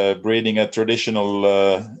 is breeding a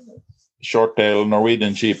traditional short-tail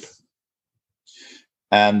Norwegian sheep.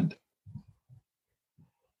 And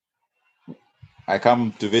I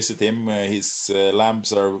come to visit him. His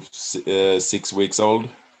lambs are 6 weeks old,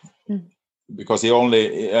 because he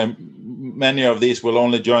only many of these will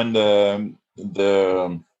only join the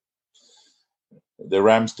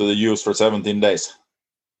rams to the ewes for 17 days,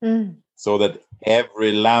 so that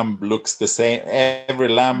every lamb looks the same. Every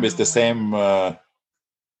lamb is the same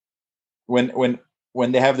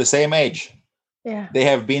when they have the same age. Yeah, they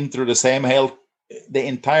have been through the same hail. The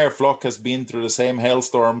entire flock has been through the same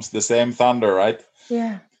hailstorms, the same thunder, right?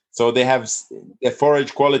 Yeah. So they have, the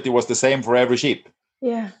forage quality was the same for every sheep.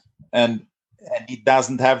 Yeah. And it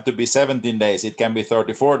doesn't have to be 17 days. It can be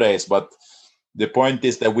 34 days. But the point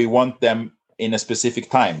is that we want them in a specific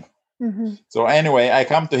time. So anyway, I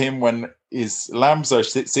come to him when his lambs are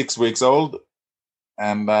 6 weeks old,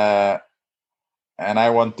 and I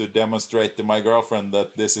want to demonstrate to my girlfriend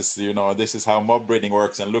that this is how mob breeding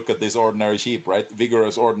works. And look at this ordinary sheep, right?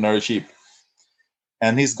 Vigorous ordinary sheep.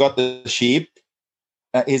 And he's got the sheep.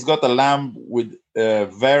 He's got a lamb with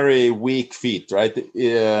very weak feet, right?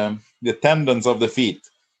 The tendons of the feet.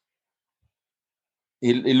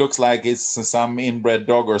 It looks like it's some inbred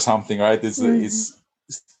dog or something, right? It's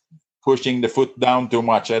pushing the foot down too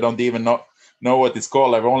much. I don't even know what it's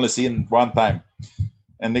called. I've only seen it one time.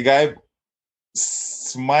 And the guy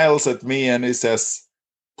smiles at me and he says,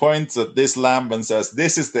 points at this lamb and says,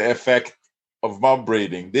 "This is the effect of mob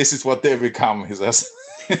breeding. This is what they become," he says.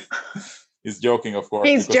 He's joking, of course.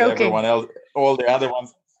 He's joking. Everyone else, all the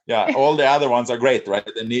other ones are great, right?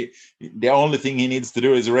 And the only thing he needs to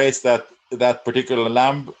do is raise that particular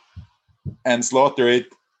lamb and slaughter it.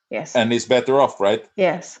 Yes. And he's better off, right?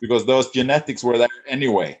 Yes. Because those genetics were there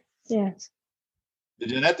anyway. Yes. The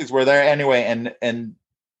genetics were there anyway, and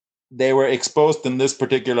they were exposed in this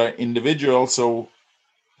particular individual. So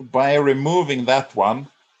by removing that one,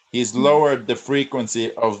 he's lowered the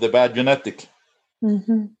frequency of the bad genetic.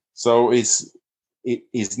 So he's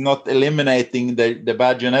not eliminating the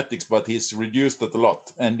bad genetics, but he's reduced it a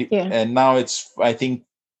lot. And now it's, I think,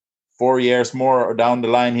 4 years more down the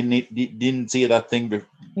line, he didn't see that thing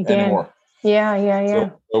anymore. Yeah.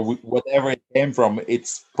 So whatever it came from,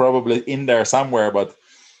 it's probably in there somewhere. But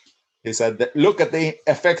he said, that, look at the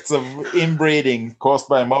effects of inbreeding caused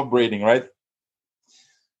by mob breeding, right?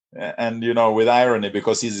 And, with irony,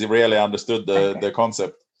 because he's really understood the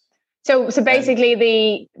concept. So basically,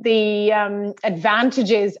 the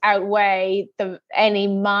advantages outweigh any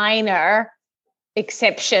minor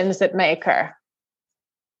exceptions that may occur.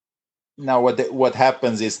 Now, what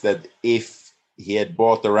happens is that if he had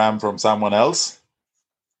bought a ram from someone else,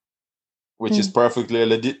 which is perfectly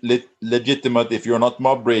legitimate if you're not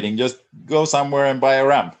mob breeding, just go somewhere and buy a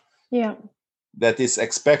ram. Yeah. That is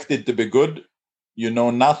expected to be good. You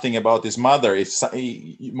know nothing about his mother.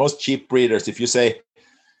 Most sheep breeders, if you say,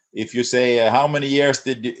 how many years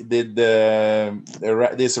did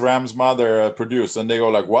this ram's mother produce, and they go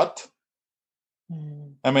like, what?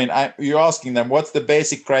 I mean, you're asking them, what's the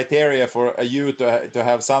basic criteria for a ewe to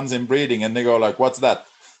have sons in breeding? And they go like, what's that?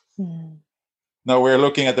 No, we're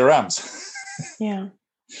looking at the rams. Yeah.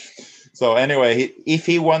 So anyway, if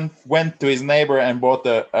he went to his neighbor and bought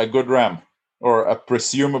a good ram, or a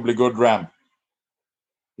presumably good ram,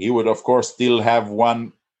 he would of course still have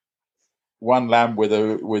one lamb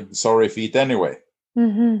with sorry feet anyway.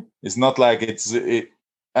 It's not like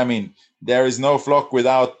I mean, there is no flock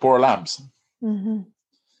without poor lambs.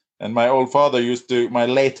 And my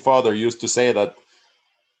late father used to say that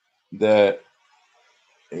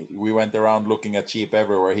we went around looking at sheep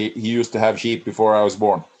everywhere. He used to have sheep before I was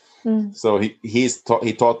born. So he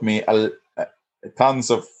taught me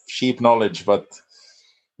tons of sheep knowledge, but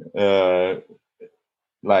I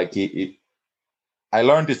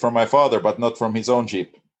learned it from my father, but not from his own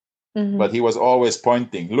sheep. But he was always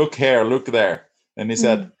pointing, look here, look there. And he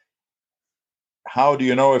said, how do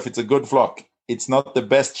you know if it's a good flock? It's not the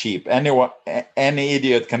best sheep. Any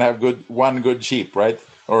idiot can have one good sheep, right?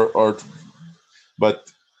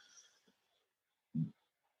 But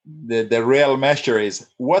the real measure is,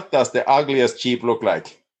 what does the ugliest sheep look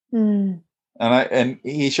like? And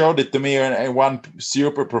he showed it to me, and one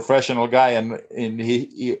super professional guy, and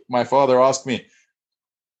my father asked me,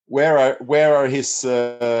 where are his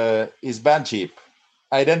bad sheep?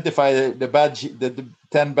 Identify the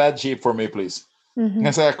 10 bad sheep for me, please.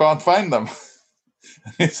 I said, I can't find them.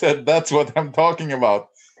 He said, that's what I'm talking about.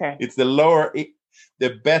 Okay. It's the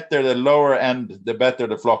better the lower end, the better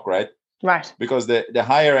the flock, right? Right. Because the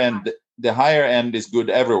higher end is good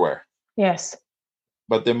everywhere. Yes.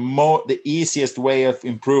 But the easiest way of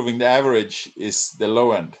improving the average is the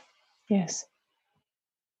low end. Yes.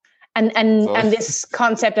 And this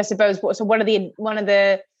concept, I suppose, so one of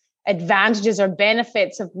the advantages or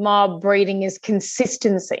benefits of mob breeding is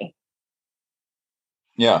consistency.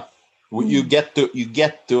 Yeah. You get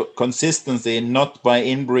to consistency not by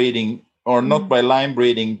inbreeding or not by line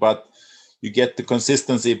breeding, but you get the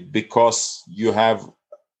consistency because you have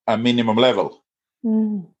a minimum level.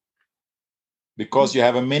 Because you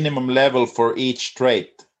have a minimum level for each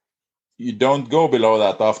trait. You don't go below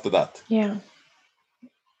that after that. Yeah.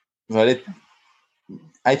 But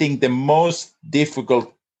I think the most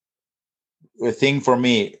difficult thing for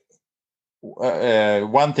me,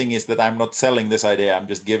 one thing is that I'm not selling this idea, I'm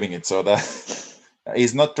just giving it, so that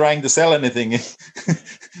he's not trying to sell anything.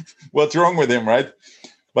 What's wrong with him, right?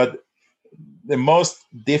 But the most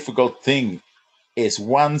difficult thing is,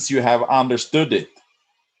 once you have understood it,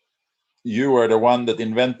 you are the one that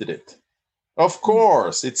invented it. Of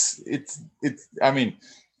course, it's I mean,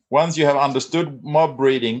 once you have understood mob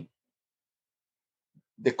breeding,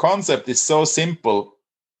 the concept is so simple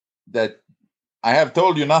that I have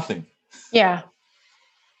told you nothing. Yeah.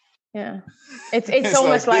 Yeah. It's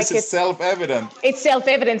almost like it's self-evident. It's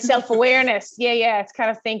self-evident, self-awareness. Yeah. It's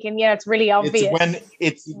kind of thinking, yeah, it's really obvious.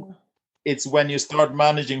 It's when you start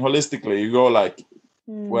managing holistically, you go like,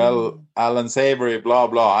 well, Alan Savory, blah,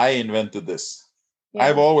 blah, I invented this. Yeah.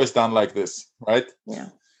 I've always done like this, right? Yeah.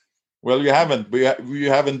 Well, you haven't. You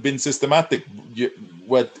haven't been systematic.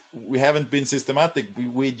 We haven't been systematic.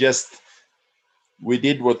 We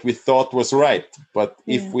did what we thought was right. But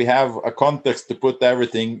if we have a context to put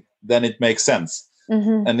everything, then it makes sense.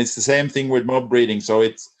 And it's the same thing with mob breeding. So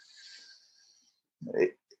it's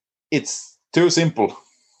too simple.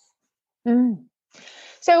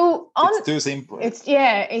 So it's too simple. It's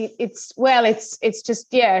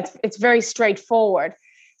very straightforward.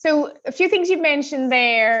 So a few things you mentioned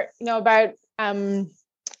there, about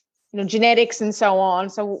genetics and so on.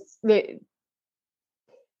 So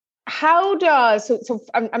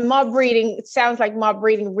mob breeding, it sounds like mob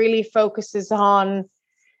breeding really focuses on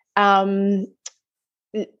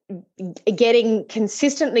getting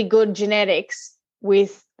consistently good genetics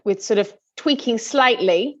with sort of tweaking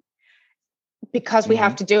slightly, because we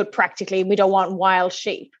have to do it practically. We don't want wild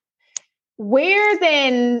sheep. Where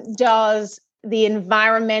then does the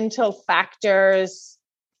environmental factors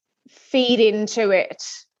feed into it,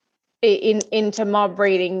 into mob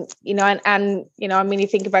breeding? You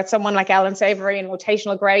think about someone like Alan Savory and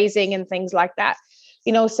rotational grazing and things like that.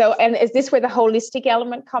 So, and is this where the holistic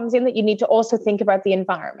element comes in, that you need to also think about the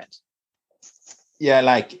environment? Yeah,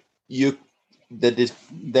 like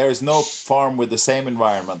there is no farm with the same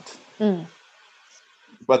environment.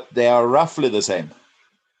 But they are roughly the same.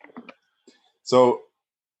 So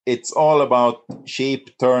it's all about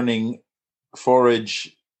sheep turning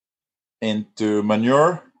forage into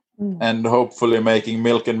manure and hopefully making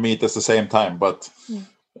milk and meat at the same time. But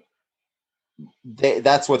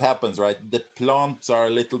that's what happens, right? The plants are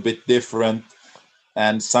a little bit different,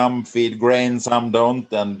 and some feed grain, some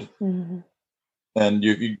don't. And and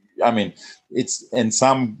I mean, and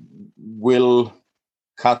some will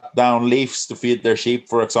cut down leaves to feed their sheep,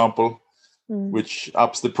 for example, which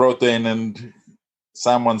ups the protein, and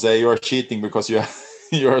someone say you're cheating because you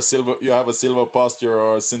you have a silvopasture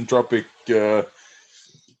or a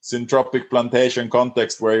syntropic plantation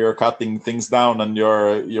context where you're cutting things down and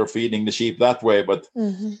you're feeding the sheep that way. But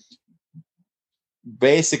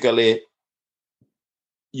basically,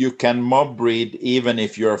 you can mob breed even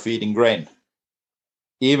if you're feeding grain.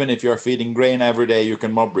 Even if you're feeding grain every day, you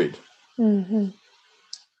can mob breed.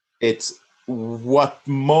 It's what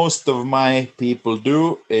most of my people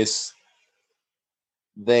do is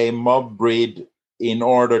they mob breed in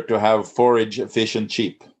order to have forage efficient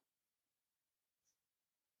sheep.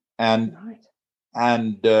 And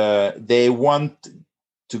they want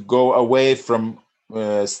to go away from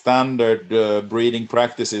standard breeding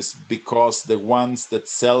practices, because the ones that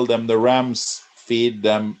sell them the rams feed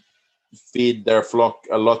their flock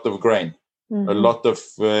a lot of grain, a lot of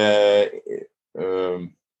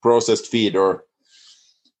processed feed, or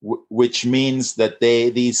which means that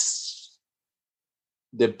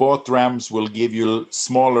the bought rams will give you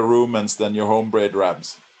smaller rumens than your homebred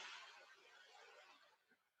rams.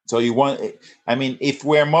 So if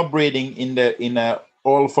we're mob breeding in a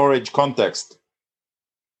all forage context,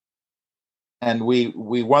 and we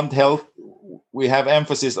want health, we have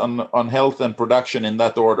emphasis on health and production in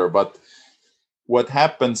that order. But what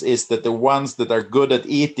happens is that the ones that are good at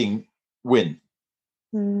eating win.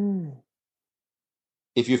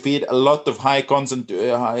 If you feed a lot of high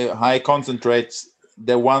concentrates,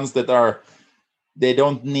 the ones that they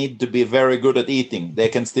don't need to be very good at eating. They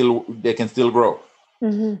can still grow.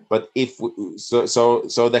 But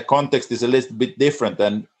so the context is a little bit different,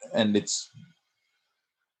 and it's,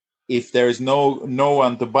 if there is no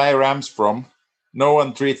one to buy rams from, no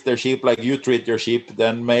one treats their sheep like you treat your sheep,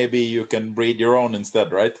 then maybe you can breed your own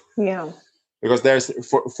instead, right? Yeah. Because there's,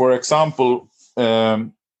 for example,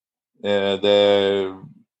 the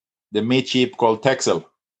meat sheep called Texel.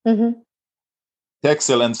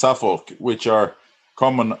 Texel and Suffolk, which are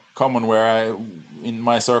common in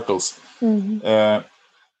my circles.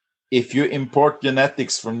 If you import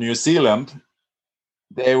genetics from New Zealand,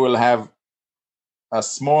 they will have a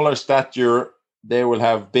smaller stature, they will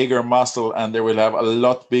have bigger muscle, and they will have a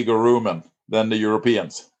lot bigger rumen than the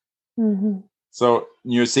Europeans. So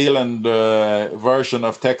New Zealand version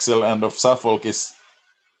of Texel and of Suffolk is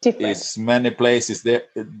different. Is many places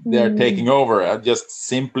they're taking over, just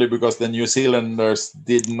simply because the New Zealanders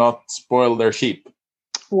did not spoil their sheep.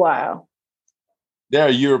 Wow. They're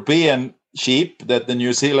European sheep that the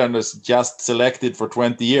New Zealanders just selected for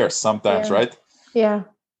 20 years sometimes, right? Yeah.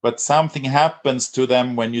 But something happens to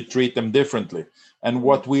them when you treat them differently. And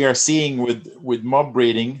what we are seeing with mob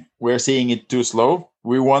breeding, we're seeing it too slow.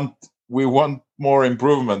 We want more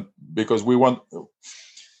improvement, because we want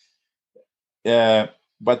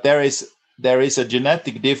but there is a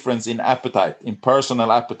genetic difference in appetite, in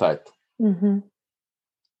personal appetite.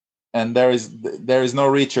 And there is no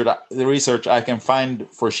research I can find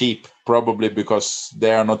for sheep, probably because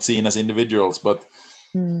they are not seen as individuals. But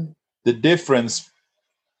the difference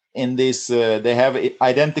in this, they have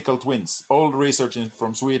identical twins. Old research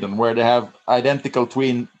from Sweden, where they have identical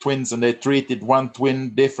twins, and they treated one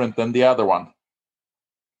twin different than the other one.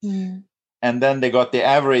 And then they got the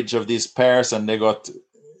average of these pairs, and they got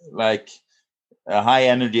like a high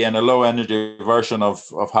energy and a low energy version of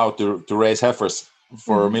how to raise heifers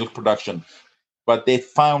for milk production. But they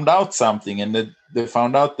found out something, and they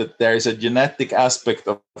found out that there is a genetic aspect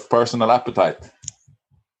of personal appetite.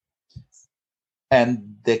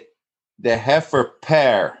 And the heifer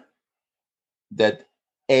pair that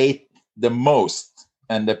ate the most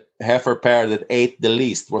and the heifer pair that ate the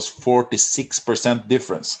least was 46%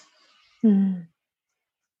 difference.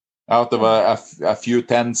 Out of a few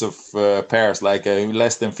tens of pairs, like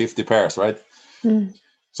less than 50 pairs, right?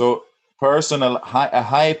 So a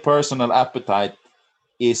high personal appetite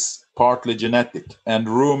is partly genetic, and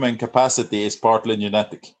rumen capacity is partly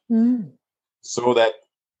genetic. So that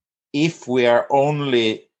if we are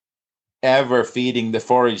only ever feeding the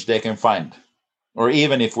forage they can find, or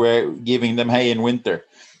even if we're giving them hay in winter,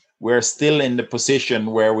 we're still in the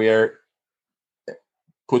position where we're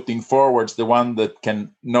putting forwards the one that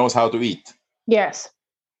knows how to eat. Yes.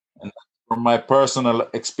 And from my personal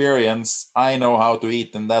experience, I know how to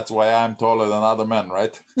eat, and that's why I'm taller than other men,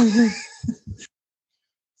 right?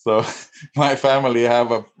 So my family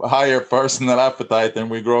have a higher personal appetite, and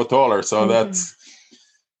we grow taller. So that's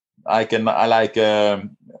I can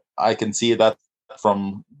see that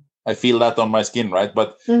I feel that on my skin, right?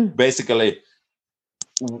 But basically,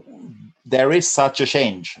 there is such a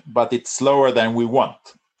change, but it's slower than we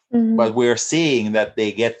want. But we're seeing that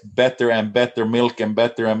they get better and better milk and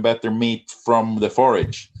better meat from the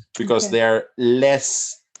forage, because they're not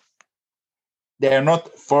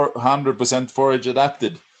 100% forage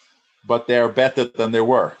adapted, but they're better than they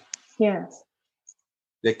were. Yes.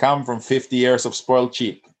 They come from 50 years of spoiled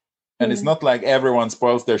sheep. And it's not like everyone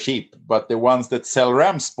spoils their sheep, but the ones that sell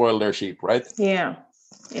rams spoil their sheep, right? Yeah.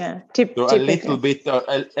 So a little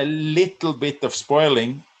bit of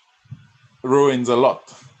spoiling ruins a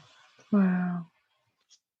lot. Wow.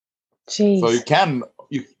 Jeez. So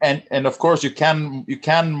and of course you can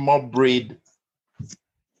mob breed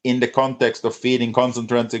in the context of feeding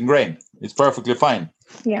concentrates and grain. It's perfectly fine.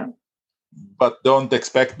 Yeah. But don't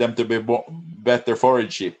expect them to be better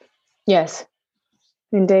forage sheep. Yes,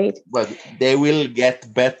 indeed. But they will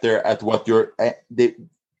get better at what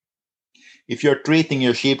if you're treating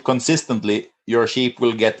your sheep consistently, your sheep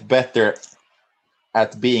will get better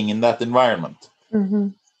at being in that environment.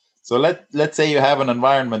 So let's say you have an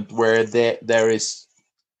environment where there is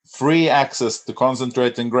free access to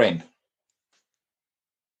concentrate and grain,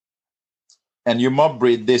 and you mob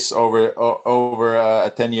breed this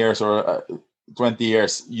over 10 years or 20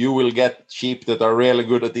 years, you will get sheep that are really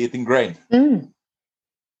good at eating grain.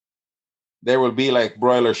 They will be like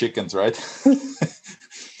broiler chickens, right?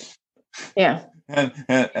 Yeah.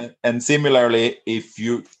 And similarly, if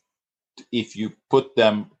you put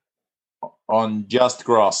them on just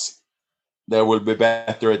grass, they will be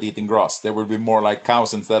better at eating grass. They will be more like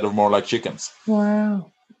cows instead of more like chickens.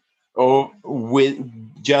 Wow.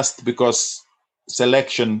 Just because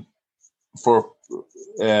selection for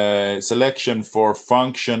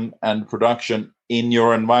function and production in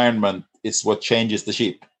your environment is what changes the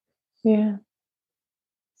sheep. Yeah.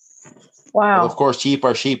 Wow. But of course, sheep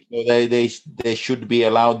are sheep, so they should be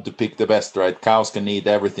allowed to pick the best, right? Cows can eat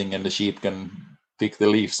everything, and the sheep can pick the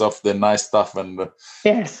leaves off the nice stuff. And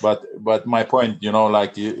yes. But my point,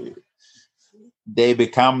 like they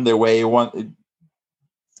become the way you want.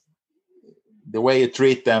 The way you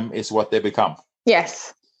treat them is what they become.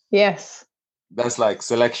 Yes. Yes. That's like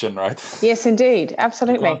selection, right? Yes, indeed.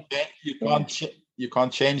 Absolutely. You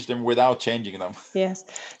can't change them without changing them. Yes.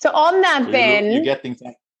 So on that, so then you're getting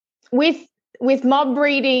some. With mob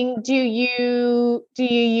breeding, do you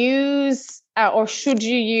use or should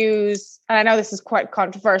you use? And I know this is quite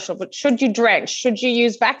controversial, but should you drench? Should you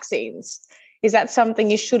use vaccines? Is that something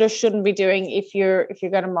you should or shouldn't be doing if you're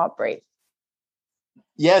going to mob breed?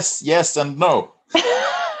 Yes, and no.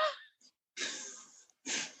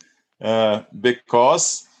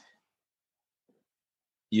 Because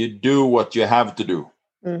you do what you have to do.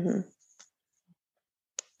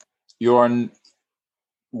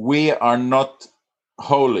 We are not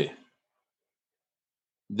holy.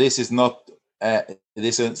 This is not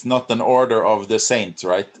an order of the saints,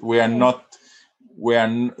 right?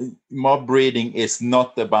 Mob breeding is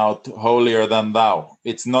not about holier than thou.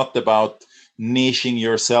 It's not about niching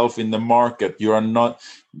yourself in the market.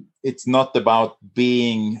 It's not about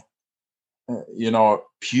being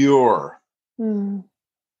pure.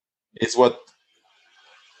 It's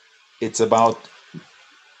about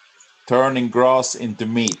turning grass into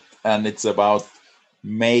meat, and it's about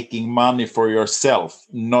making money for yourself,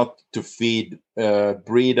 not to feed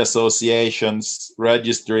breed associations,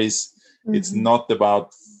 registries. It's not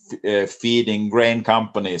about feeding grain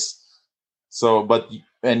companies.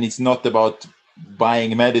 And it's not about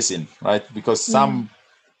buying medicine, right? Because some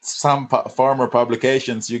farmer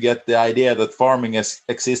publications, you get the idea that farming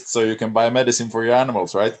exists so you can buy medicine for your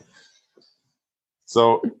animals, right?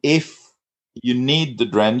 So if you need the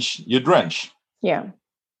drench, you drench. Yeah.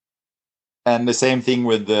 And the same thing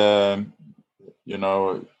with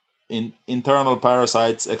internal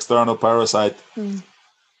parasites, external parasite.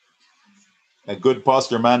 A good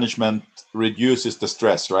pasture management reduces the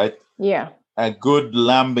stress, right? Yeah. A good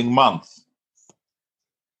lambing month.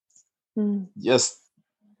 Just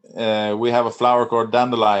we have a flower called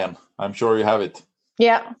dandelion. I'm sure you have it.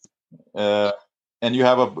 Yeah. And you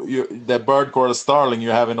have the bird called a starling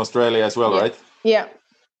you have in Australia as well, right? Yeah.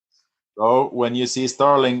 So when you see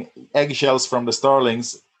eggshells from the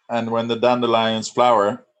starlings, and when the dandelions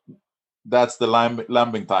flower, that's the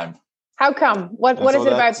lambing time. How come? What is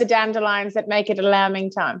it about the dandelions that make it a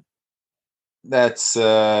lambing time? That's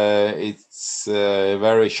it's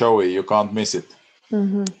very showy. You can't miss it.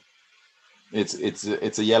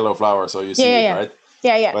 It's a yellow flower, so you see it, right?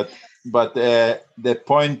 Yeah. But the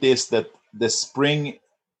point is that the spring,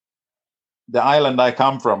 the island I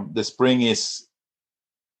come from, the spring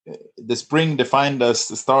defined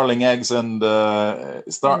as starling eggs and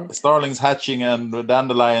starlings hatching and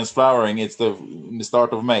dandelions flowering. It's the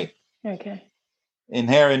start of May. Okay.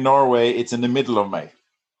 Here in Norway, it's in the middle of May.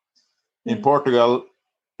 In Portugal,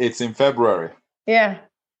 it's in February. Yeah.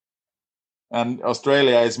 And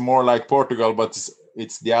Australia is more like Portugal, but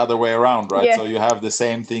it's the other way around, right? Yeah. So you have the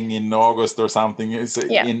same thing in August or something. It's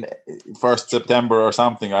in 1st September or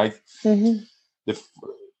something, right? Mm-hmm.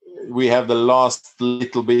 We have the last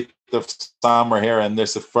little bit of summer here, and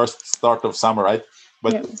there's the first start of summer, right?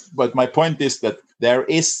 But my point is that there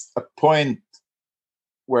is a point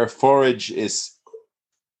where forage is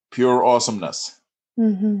pure awesomeness,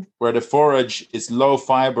 where the forage is low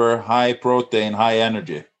fiber, high protein, high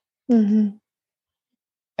energy.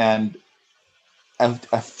 And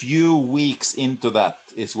a few weeks into that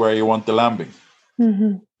is where you want the lambing.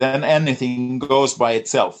 Then anything goes by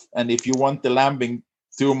itself. And if you want the lambing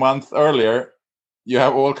 2 months earlier, you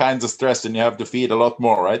have all kinds of stress and you have to feed a lot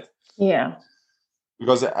more, right? Yeah.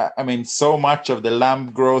 Because I mean, so much of the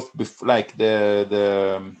lamb growth, like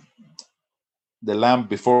the lamb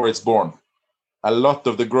before it's born, a lot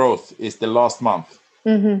of the growth is the last month,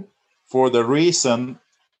 for the reason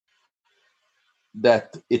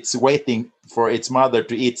that it's waiting for its mother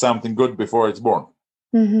to eat something good before it's born.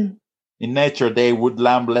 In nature, they would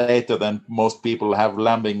lamb later than most people have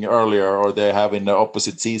lambing earlier, or they have in the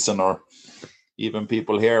opposite season, or even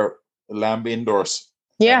people here lamb indoors.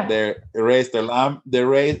 Yeah. They raise the lamb. They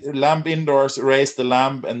lamb indoors, raise the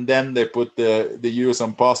lamb, and then they put the ewes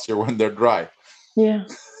on pasture when they're dry. Yeah.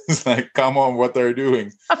 It's like, come on, what are you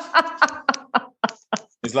doing?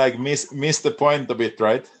 It's like miss the point a bit,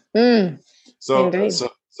 right? So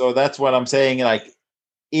that's what I'm saying. Like,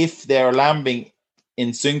 if they're lambing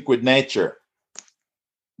in sync with nature,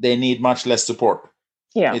 they need much less support.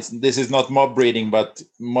 Yeah. This is not mob breeding, but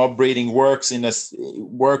mob breeding works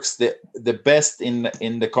the best in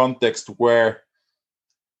the context where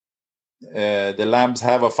the lambs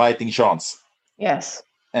have a fighting chance. Yes.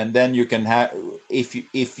 And then you can have,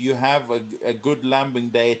 if you have a good lambing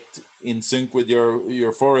date in sync with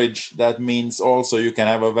your forage, that means also you can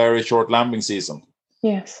have a very short lambing season.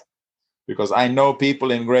 Yes. Because I know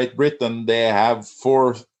people in Great Britain, they have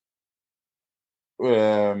four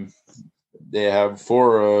or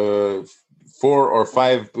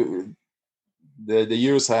five. The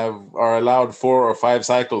ewes are allowed 4 or 5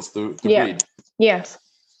 cycles to breed. Yes.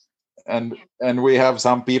 And we have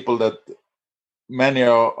some people that many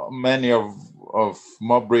of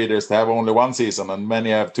mob breeders have only 1 season, and many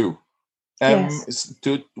have 2. Yes.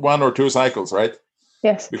 1 or 2 cycles, right?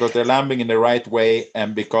 Yes. Because they're lambing in the right way,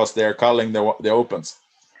 and because they're culling the opens.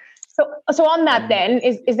 So on that, then,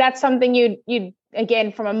 is that something you'd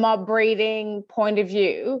again, from a mob breeding point of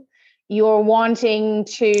view, you're wanting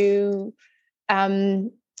to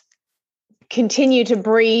continue to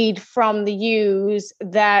breed from the ewes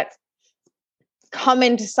that come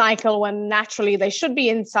into cycle when naturally they should be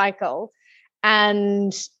in cycle,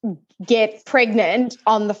 and get pregnant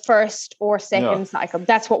on the first or second cycle?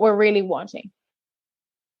 That's what we're really wanting.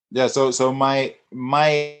 Yeah. So my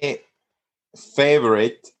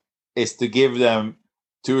favorite is to give them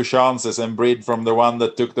 2 chances and breed from the one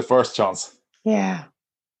that took the first chance. Yeah.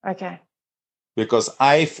 Okay. Because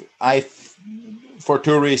I for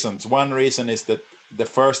 2 reasons. One reason is that the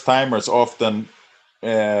first timers often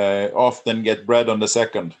get bred on the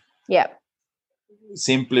second. Yeah.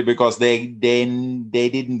 Simply because they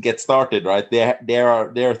didn't get started, right?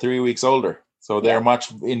 They're 3 weeks older, so they're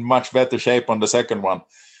in much better shape on the second one.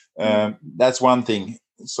 That's one thing.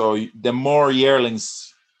 So the more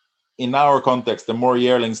yearlings, in our context, the more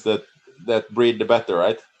yearlings that breed, the better,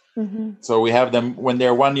 right? So we have them when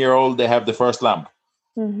they're 1 year old. They have the first lamb.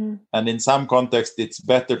 And in some context, it's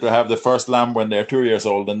better to have the first lamb when they're 2 years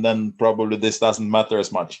old, and then probably this doesn't matter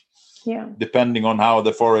as much. Yeah. Depending on how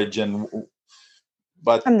the forage and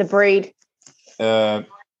the breed. The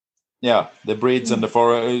breeds and the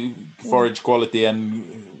forage quality and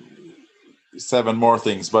 7 more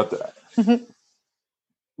things. But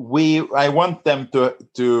I want them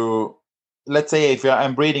to let's say if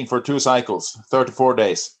I'm breeding for 2 cycles, 34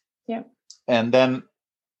 days. Yeah. And then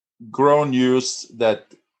grown ewes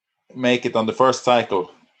that make it on the first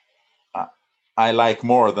cycle, I like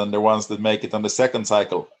more than the ones that make it on the second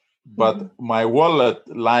cycle. But my wallet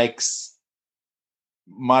likes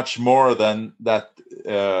much more than that.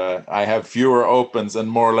 I have fewer opens and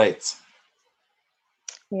more lates.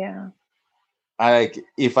 Yeah.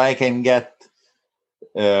 If I can get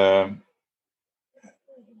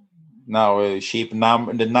now sheep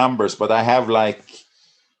the numbers, but I have like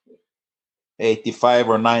 85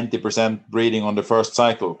 or 90% breeding on the first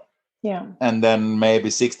cycle. Yeah. And then maybe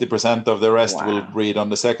 60% of the rest will breed on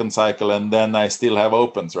the second cycle, and then I still have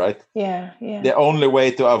opens, right? Yeah. Yeah. The only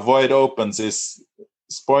way to avoid opens is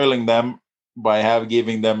spoiling them by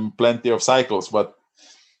giving them plenty of cycles, but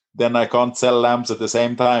then I can't sell lambs at the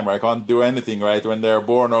same time. I can't do anything, right, when they're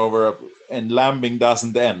born over, and lambing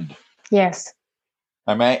doesn't end. Yes.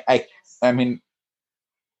 I mean,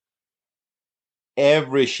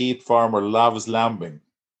 every sheep farmer loves lambing,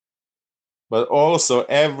 but also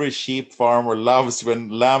every sheep farmer loves when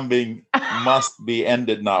lambing must be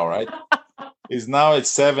ended now, right? It's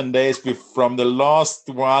 7 days from the last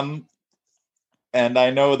one, and I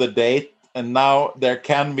know the date, and now there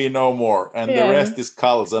can be no more, and the rest is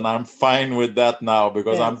culls, and I'm fine with that now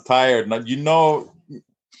because I'm tired. Now,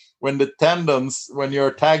 when the tendons, when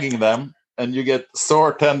you're tagging them and you get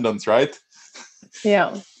sore tendons, right?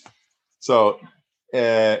 Yeah. So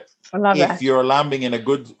I love if that. you're lambing in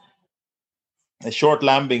a short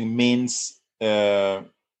lambing means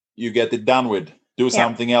you get it done with. Do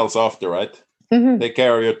something else after, right? Mm-hmm. Take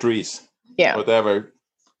care of your trees. Yeah. Whatever.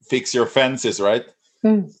 Fix your fences, right?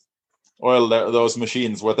 Mm. Oil those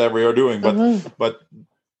machines, whatever you're doing. But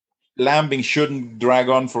lambing shouldn't drag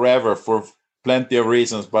on forever for plenty of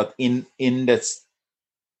reasons. But in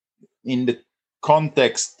the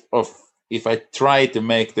context of, if I try to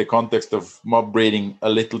make the context of mob breeding a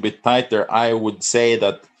little bit tighter, I would say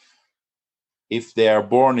that if they are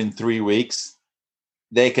born in 3 weeks,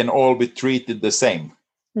 they can all be treated the same.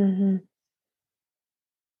 Mm-hmm.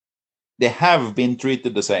 They have been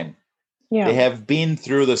treated the same. Yeah. They have been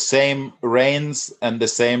through the same rains and the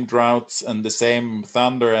same droughts and the same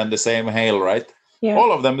thunder and the same hail, right? Yeah.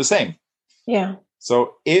 All of them the same. Yeah.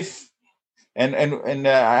 So if, and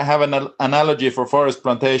I have an analogy for forest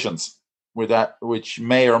plantations with that, which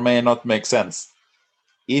may or may not make sense.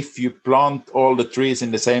 If you plant all the trees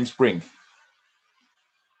in the same spring,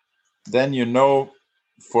 then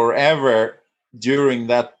forever during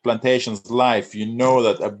that plantation's life,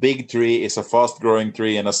 that a big tree is a fast-growing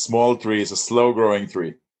tree and a small tree is a slow-growing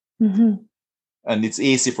tree. Mm-hmm. And it's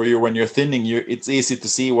easy for you when you're thinning. It's easy to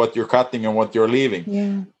see what you're cutting and what you're leaving.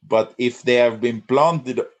 Yeah. But if they have been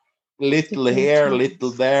planted little here,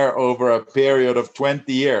 little there over a period of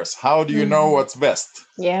 20 years, how do you know what's best?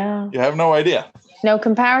 Yeah. You have no idea. No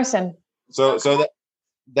comparison. So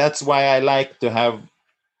that's why I like to have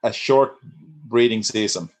a short breeding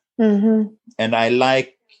season. Mm-hmm. And I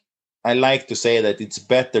like to say that it's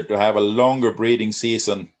better to have a longer breeding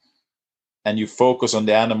season and you focus on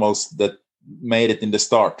the animals that made it in the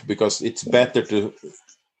start, because it's better to,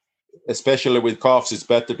 especially with calves, it's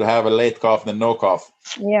better to have a late calf than no calf.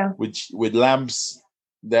 Yeah. Which with lambs,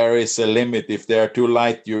 there is a limit. If they're too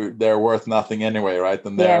light, they're worth nothing anyway, right?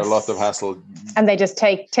 And they're a lot of hassle. And they just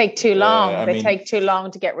take too long. They take too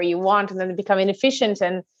long to get where you want, and then they become inefficient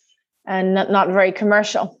and not very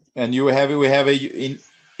commercial. And we have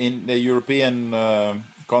in the European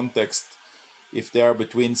context, if they are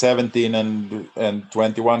between 17 and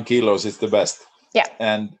 21 kilos, it's the best. Yeah.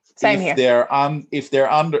 And same here. If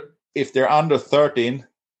they're under 13,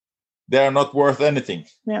 they are not worth anything.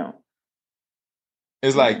 No.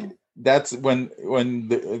 It's like that's when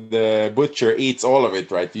the butcher eats all of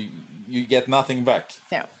it, right? You get nothing back.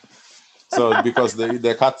 Yeah. So because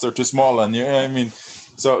the cuts are too small, and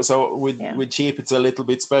So with sheep it's a little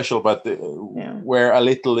bit special, but where a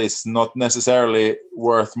little is not necessarily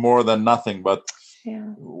worth more than nothing. But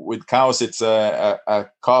with cows, it's a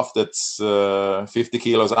calf that's 50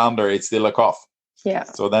 kilos under. It's still a calf. Yeah.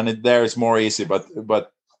 So then there is more easy.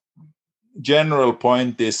 But general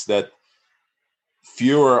point is that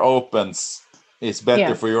fewer opens is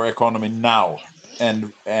better for your economy now,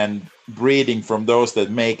 and breeding from those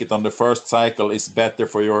that make it on the first cycle is better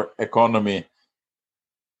for your economy.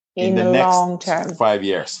 In the long term, 5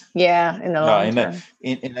 years. Yeah, in the long term.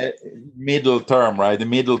 In a middle term, right? The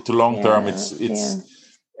middle to long term, it's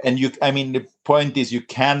and the point is you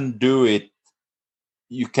can do it.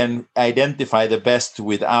 You can identify the best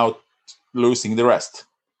without losing the rest.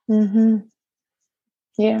 Mm-hmm.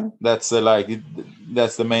 Yeah. That's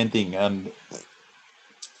that's the main thing. And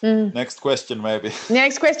next question, maybe.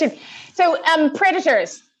 Next question. So,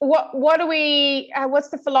 predators. What do we? What's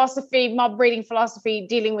the philosophy, mob breeding philosophy,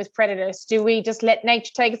 dealing with predators? Do we just let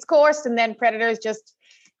nature take its course, and then predators just,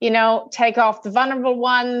 take off the vulnerable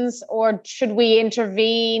ones, or should we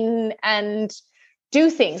intervene and do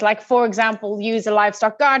things like, for example, use a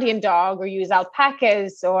livestock guardian dog, or use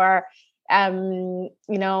alpacas, or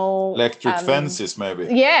electric fences, maybe?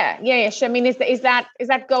 Yeah. Sure. I mean, is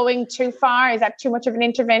that going too far? Is that too much of an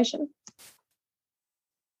intervention?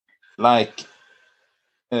 Like.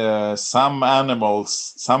 Some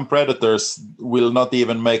animals, some predators will not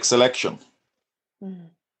even make selection. Mm.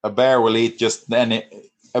 A bear will eat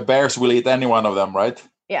bears will eat any one of them, right?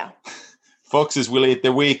 Yeah. foxes will eat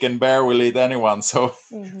the weak and bear will eat anyone. So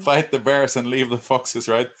fight the bears and leave the foxes,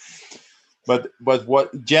 right? But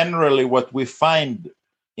what we find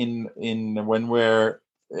in when we're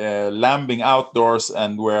lambing outdoors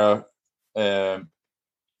and we're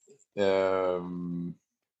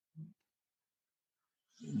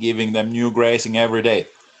giving them new grazing every day,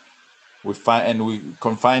 we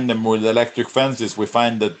confine them with electric fences. We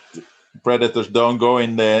find that predators don't go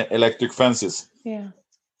in the electric fences. Yeah.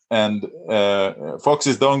 And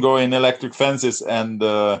foxes don't go in electric fences, and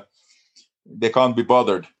they can't be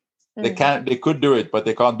bothered. They could do it, but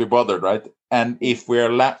they can't be bothered, right? And if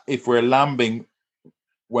we're lambing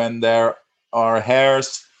when there are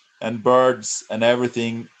hares and birds and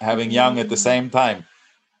everything having young at the same time,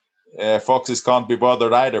 foxes can't be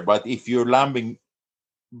bothered either. But if you're lambing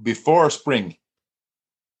before spring,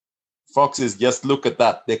 foxes just look at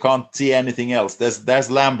that. They can't see anything else.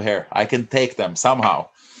 There's lamb here. I can take them somehow.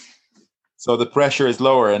 So the pressure is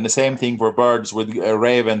lower, and the same thing for birds with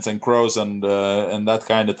ravens and crows and that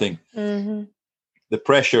kind of thing. Mm-hmm. The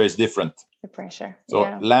pressure is different. The pressure.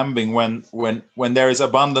 So lambing, when there is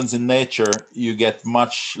abundance in nature, you get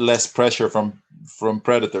much less pressure from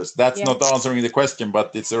predators. That's not answering the question,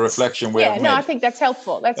 but it's a reflection we have made. No, I think that's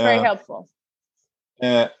helpful. That's very helpful.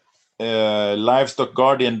 Livestock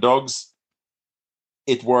guardian dogs,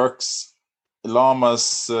 it works.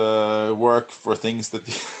 Llamas work for things that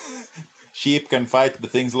sheep can fight, the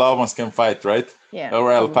things llamas can fight, right? Yeah.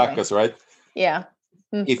 Or alpacas, right? Yeah.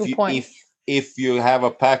 Good point. If you have a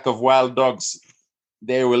pack of wild dogs,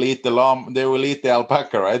 they will eat the llama, they will eat the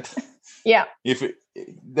alpaca, right? Yeah.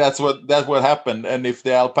 That's what happened. And if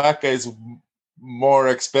the alpaca is more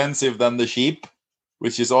expensive than the sheep,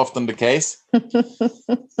 which is often the case.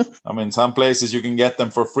 I mean, some places you can get them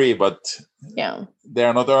for free, but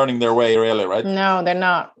they're not earning their way really, right? No, they're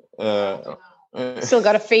not. Still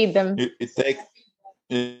got to feed them.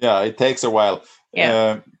 It takes a while.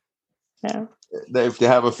 If they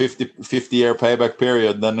have a 50-year payback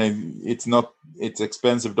period, then it's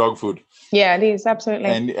expensive dog food. Yeah, it is,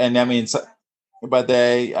 absolutely. And I mean,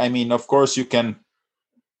 of course you can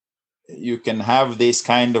have this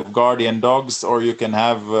kind of guardian dogs, or you can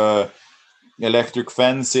have electric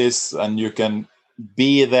fences, and you can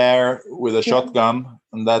be there with a shotgun,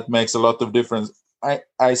 and that makes a lot of difference.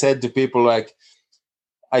 I said to people, like,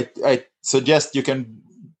 I suggest you can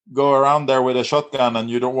go around there with a shotgun and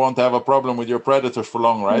you won't have a problem with your predators for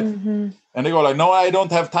long, right? Mm-hmm. And they go like, no, I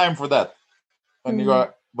don't have time for that. And you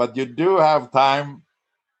go, but you do have time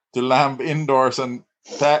to lamb indoors and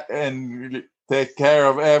take care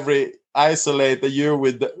of isolate the ewe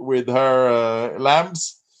with her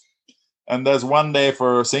lambs. And there's 1 day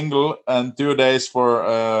for single and 2 days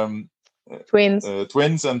for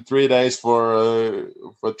twins and 3 days for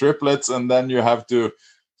triplets. And then you have to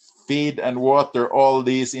feed and water all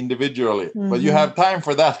these individually. But you have time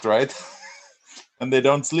for that, right? And they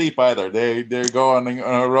don't sleep either. They go on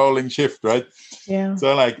a rolling shift, right? Yeah.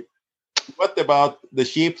 So like, what about the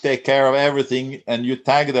sheep take care of everything and you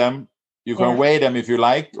tag them? You can weigh them if you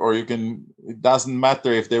like, or you can, it doesn't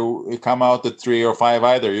matter if they come out at 3 or 5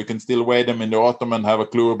 either. You can still weigh them in the autumn and have a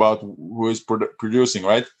clue about who is producing,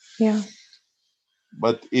 right? Yeah.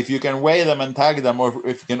 But if you can weigh them and tag them, or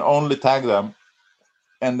if you can only tag them,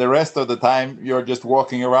 and the rest of the time you're just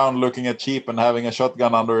walking around looking at sheep and having a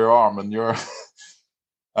shotgun under your arm, and you're,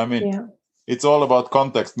 I mean, it's all about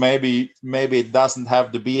context. Maybe it doesn't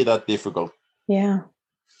have to be that difficult. Yeah.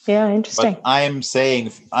 Yeah. Interesting. But I'm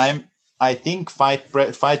saying, I think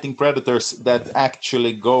fighting predators that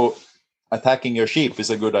actually go attacking your sheep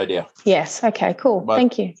is a good idea. Yes. Okay. Cool. But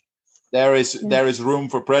thank you. There is room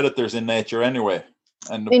for predators in nature anyway,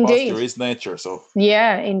 and the pasture is nature. So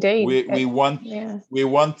indeed. We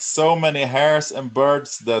want so many hares and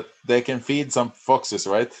birds that they can feed some foxes,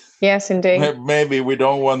 right? Yes, indeed. Maybe we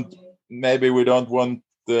don't want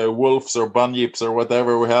the wolves or bunyips or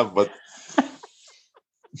whatever we have, but.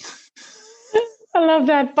 I love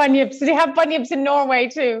that, bunyips. Do you have bunyips in Norway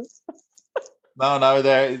too? No,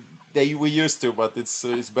 we used to, but it's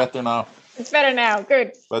better now. It's better now.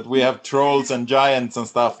 Good. But we have trolls and giants and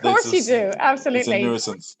stuff. Of course you do. Absolutely. It's a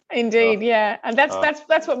nuisance. Indeed, yeah. And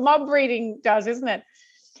that's what mob breeding does, isn't it?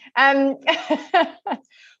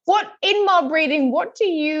 What in mob breeding, what do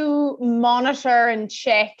you monitor and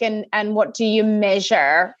check, and what do you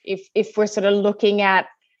measure if we're sort of looking at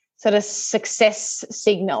sort of success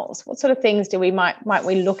signals? What sort of things might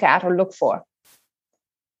we look at or look for?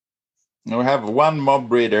 We have one mob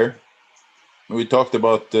breeder. We talked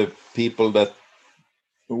about the people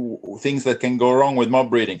things that can go wrong with mob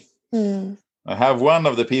breeding. I have one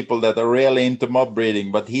of the people that are really into mob breeding,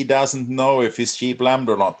 but he doesn't know if his sheep lambed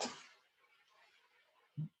or not.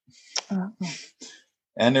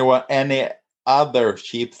 Any other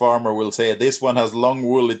sheep farmer will say this one has long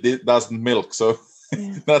wool, it doesn't milk, so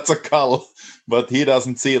that's a cull, but he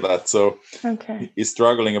doesn't see that, so he's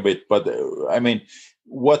struggling a bit. But I mean,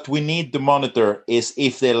 what we need to monitor is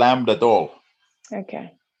if they lambed at all.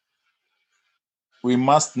 Okay. We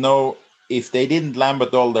must know if they didn't lamb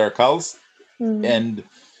at all, their culls, and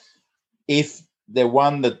if the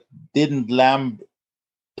one that didn't lamb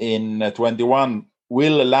in 21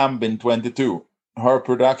 will lamb in 22, her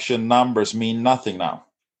production numbers mean nothing now.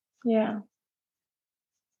 Yeah.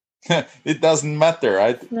 It doesn't matter,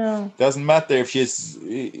 right? No. It doesn't matter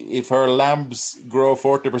if her lambs grow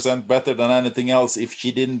 40% better than anything else if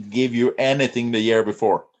she didn't give you anything the year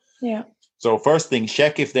before. Yeah. So first thing,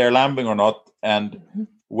 check if they're lambing or not, and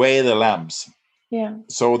weigh the lambs. Yeah.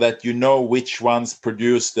 So that you know which ones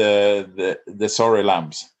produce the sorry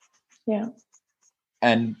lambs. Yeah.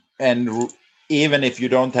 And even if you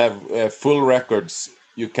don't have full records,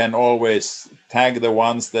 you can always tag the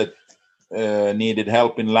ones that needed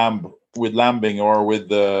help in lambing or with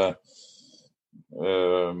the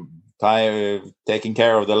taking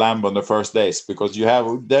care of the lamb on the first days, because you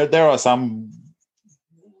have there are some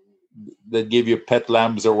that give you pet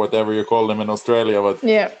lambs or whatever you call them in Australia, but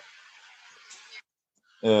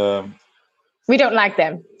we don't like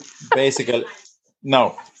them. Basically,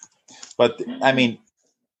 no. But I mean,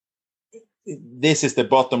 this is the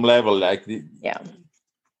bottom level. Like,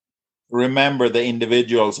 remember the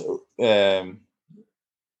individuals.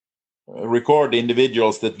 Record the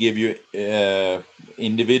individuals that give you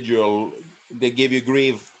They give you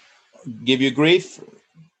grief,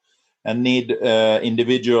 and need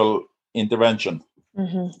individual intervention.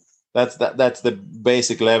 That's the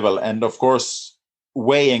basic level, and of course,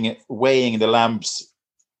 weighing the lambs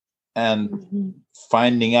and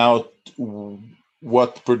finding out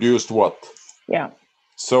what produced what. Yeah.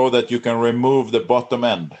 So that you can remove the bottom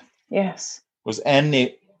end. Yes. Because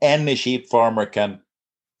any sheep farmer can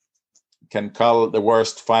cull the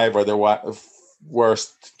worst 5 or the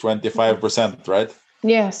worst 25%, right?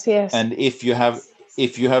 Yes, yes. And if you have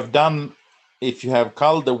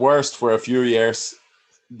culled the worst for a few years,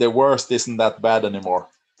 the worst isn't that bad anymore.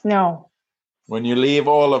 No. When you leave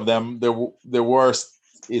all of them, the worst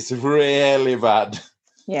is really bad.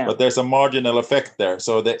 Yeah. But there's a marginal effect there,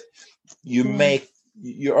 so that you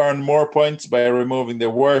earn more points by removing the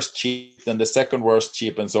worst sheep than the second worst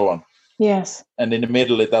sheep, and so on. Yes. And in the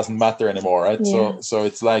middle, it doesn't matter anymore, right? Yeah. So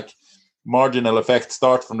it's like marginal effect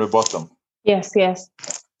start from the bottom. Yes, yes.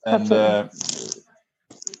 And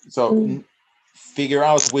figure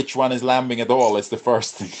out which one is lambing at all is the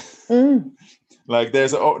first thing. Like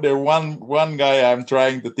there's one guy I'm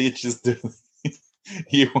trying to teach this to.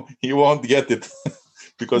 he won't get it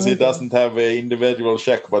because he doesn't have an individual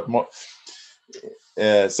check, but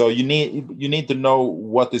so you need to know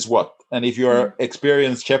what is what. And if you're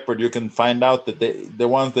experienced shepherd, you can find out that the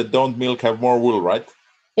ones that don't milk have more wool, right?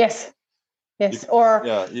 Yes. We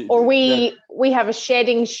have a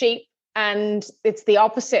shedding sheep, and it's the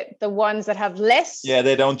opposite. The ones that have less,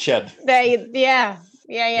 they don't shed. Or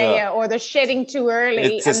they're shedding too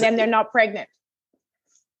early, then they're not pregnant.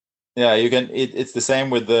 Yeah, you can. It's the same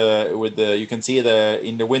with the. You can see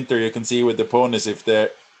in the winter. You can see with the ponies if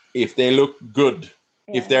they look good.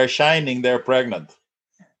 Yeah. If they're shining, they're pregnant.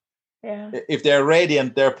 Yeah. If they're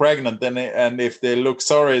radiant, they're pregnant, and if they look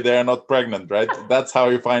sorry, they're not pregnant. Right? That's how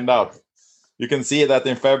you find out. You can see that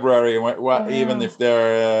in February, even if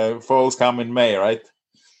their foals come in May, right?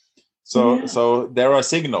 So there are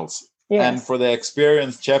signals, and for the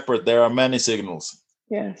experienced shepherd, there are many signals.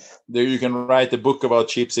 Yes. There you can write a book about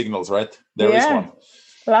sheep signals, right? There is one.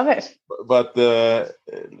 Love it. But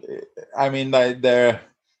I mean, their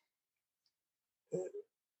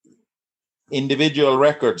individual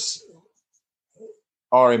records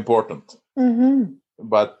are important,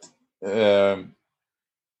 but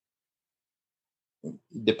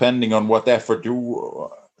depending on what effort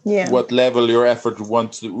what level your effort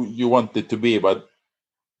you want it to be, but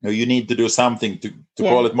you need to do something to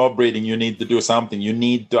call it mob breeding. You need to do something. You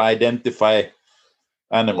need to identify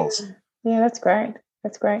animals. Yeah, that's great.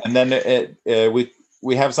 That's great. And then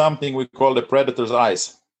we have something we call the predator's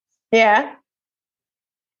eyes. Yeah.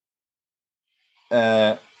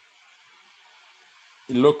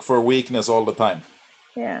 Look for weakness all the time.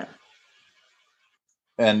 Yeah.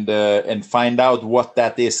 And find out what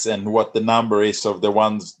that is and what the number is of the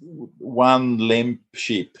one limp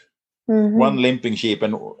sheep. One limping sheep,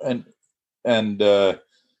 and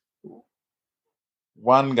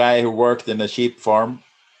one guy who worked in a sheep farm,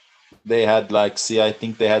 they had I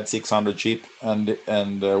think they had 600 sheep, and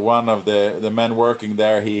one of the men working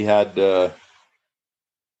there, he had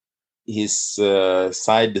his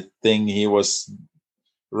side thing, he was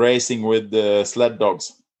racing with the sled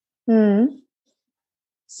dogs.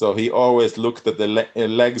 So he always looked at the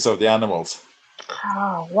legs of the animals.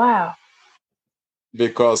 Oh, wow.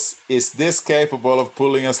 Because is this capable of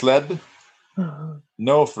pulling a sled?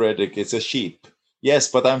 No, Fredrik, it's a sheep. Yes,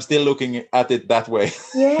 but I'm still looking at it that way.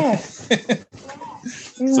 Yes.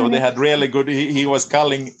 So they had really good. He was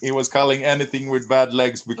culling anything with bad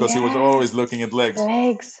legs because he was always looking at legs.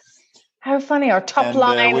 Legs. How funny, or top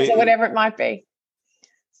lines or whatever it might be.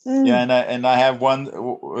 Yeah, and I have one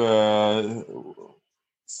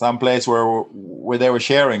some place where they were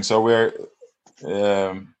sharing. So we're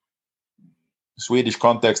Swedish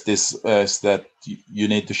context is that you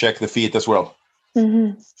need to check the feet as well.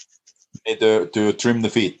 You need to trim the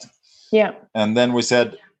feet. Yeah. And then we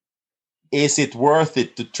said, is it worth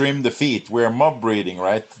it to trim the feet? We're mob breeding,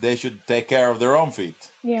 right? They should take care of their own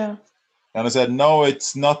feet. Yeah. And I said, no,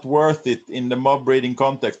 it's not worth it in the mob breeding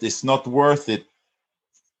context. It's not worth it.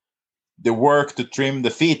 The work to trim the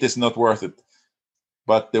feet is not worth it.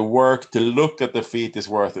 But the work to look at the feet is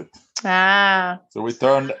worth it. So we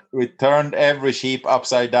turned every sheep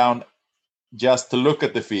upside down just to look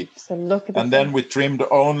at the feet. So look at the and then we trimmed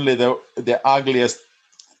only the ugliest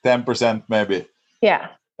 10% maybe. Yeah.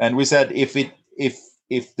 And we said if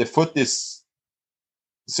the foot is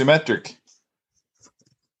symmetric,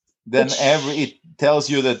 then it tells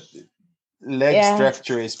you that leg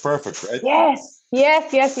structure is perfect, right? Yes.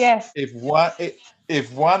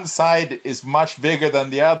 If one side is much bigger than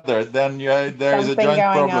the other, then there is a joint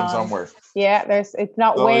problem somewhere. Yeah, it's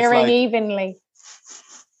not wearing evenly.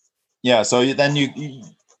 Yeah, so then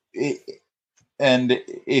and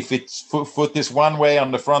if it's foot is one way on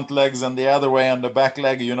the front legs and the other way on the back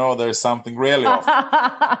leg, there's something really off.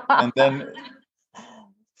 And then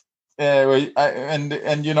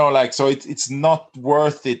so it's not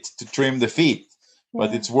worth it to trim the feet,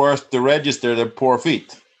 but it's worth to register the poor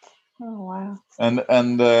feet. Oh wow.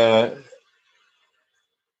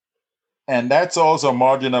 And that's also a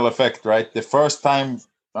marginal effect, right? The first time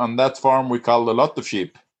on that farm we culled a lot of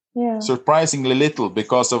sheep. Yeah. Surprisingly little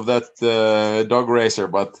because of that dog racer,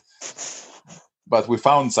 but we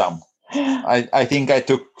found some. I think I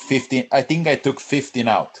took 15. I think I took 15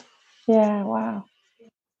 out. Yeah, wow.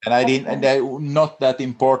 And I didn't. And they're not that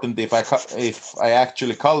important if I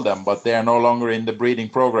actually cull them, but they are no longer in the breeding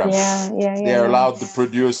program. Yeah. They're allowed to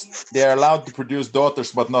produce. They're allowed to produce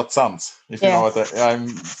daughters, but not sons. If you know what I'm.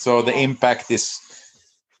 So the impact is.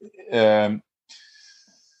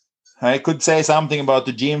 I could say something about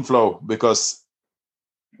the gene flow because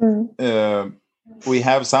we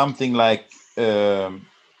have something like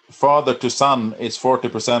father to son is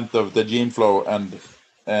 40% of the gene flow,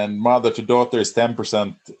 and mother to daughter is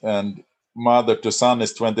 10%, and mother to son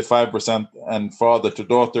is 25%, and father to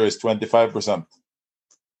daughter is 25%.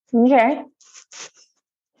 Okay.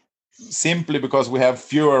 Simply because we have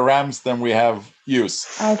fewer rams than we have ewes.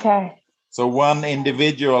 Okay. So one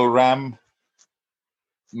individual ram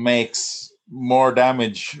makes more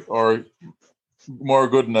damage or more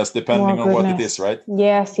goodness depending on what it is, right?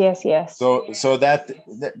 Yes. So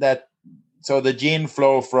the gene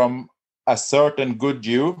flow from a certain good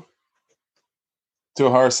ewe to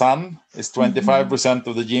her son is 25%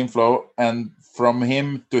 of the gene flow, and from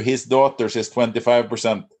him to his daughters is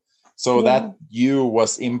 25%. So that ewe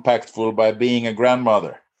was impactful by being a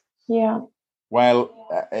grandmother. Yeah. While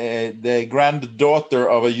the granddaughter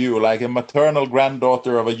of a ewe, like a maternal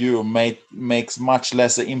granddaughter of a ewe, makes much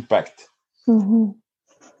less impact. Mm-hmm.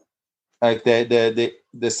 Like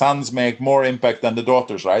the sons make more impact than the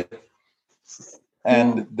daughters, right?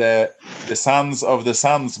 And the sons of the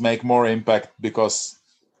sons make more impact because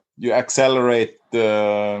you accelerate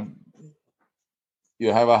you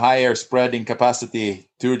have a higher spreading capacity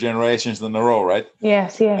 2 generations in a row, right?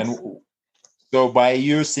 Yes. And so by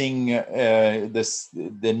using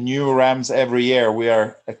the new rams every year, we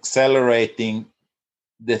are accelerating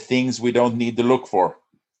the things we don't need to look for.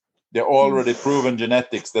 The already proven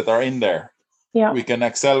genetics that are in there. Yeah. We can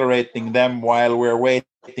accelerating them while we're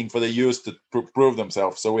waiting for the ewes to prove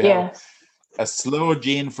themselves. So we have a slow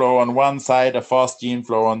gene flow on one side, a fast gene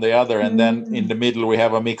flow on the other, and then in the middle we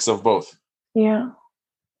have a mix of both. Yeah.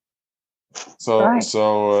 So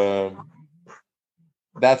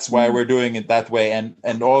that's why we're doing it that way,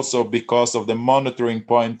 and also because of the monitoring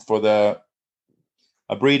point for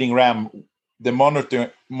a breeding ram, the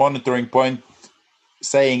monitoring point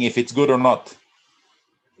saying if it's good or not,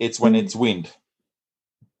 it's when it's weaned,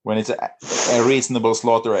 when it's a reasonable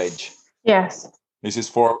slaughter age. Yes. This is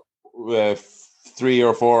for 3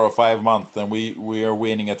 or 4 or 5 months, and we are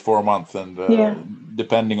weaning at 4 months, and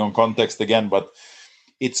depending on context again, but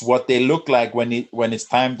It's what they look like when it's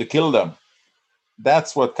time to kill them.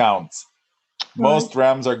 That's what counts. Most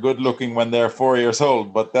rams are good looking when they're 4 years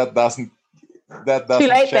old, but that doesn't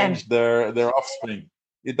change their offspring.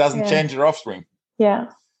 It doesn't change their offspring.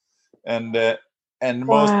 Yeah. And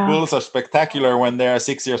most bulls are spectacular when they are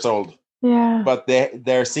 6 years old. Yeah. But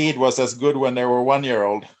their seed was as good when they were 1 year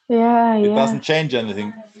old. Yeah. It doesn't change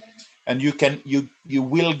anything. And you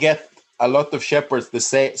will get a lot of shepherds that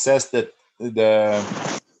says that the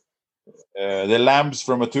lambs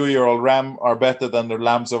from a 2-year-old ram are better than the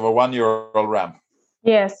lambs of a 1-year-old ram.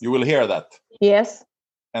 Yes. You will hear that. Yes.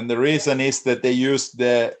 And the reason is that they use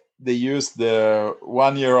the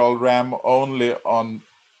 1-year-old ram only on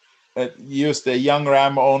use the young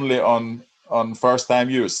ram only on first time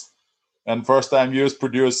use, and first time use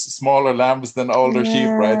produce smaller lambs than older sheep,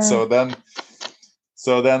 right? So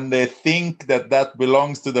then they think that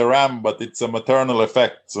belongs to the ram, but it's a maternal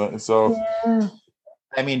effect. So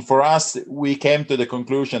I mean, for us, we came to the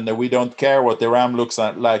conclusion that we don't care what the ram looks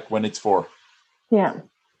like when it's 4. Yeah.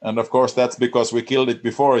 And of course, that's because we killed it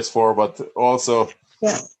before it's 4, but also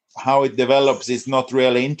how it develops is not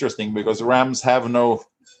really interesting, because rams have no...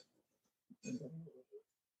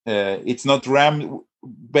 it's not ram.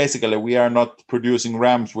 Basically, we are not producing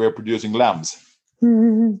rams, we are producing lambs.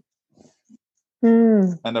 Mm-hmm.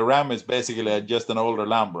 Mm. And a ram is basically just an older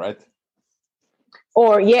lamb, right?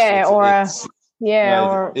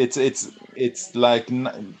 It's like...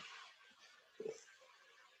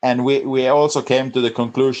 And we also came to the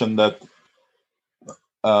conclusion that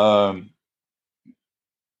a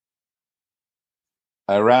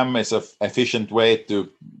ram is an efficient way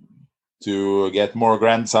to get more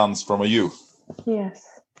grandsons from a ewe. Yes.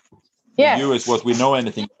 The ewe is what we know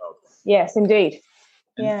anything about. Yes, indeed.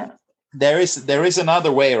 And yeah. There is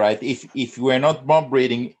another way, right? If we're not mob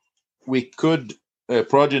breeding, we could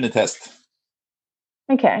progeny test.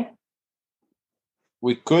 Okay.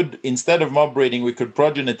 We could, instead of mob breeding, we could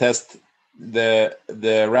progeny test the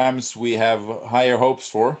rams we have higher hopes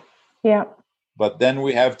for. Yeah. But then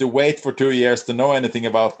we have to wait for 2 years to know anything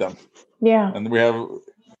about them. Yeah. And we have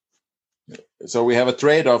a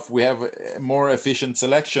trade-off. We have a more efficient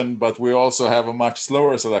selection, but we also have a much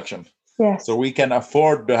slower selection. Yes. So we can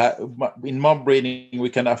afford to have, in mob breeding, we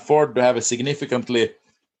can afford to have a significantly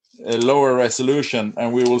lower resolution,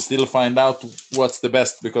 and we will still find out what's the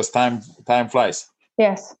best, because time flies.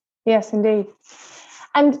 Yes. Yes, indeed.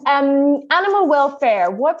 And animal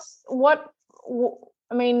welfare.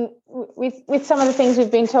 I mean, with some of the things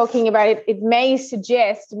we've been talking about, it may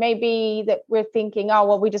suggest maybe that we're thinking, oh,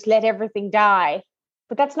 well, we just let everything die.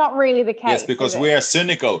 But that's not really the case. Yes, because we are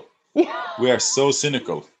cynical. Yeah. We are so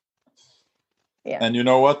cynical. Yeah. And you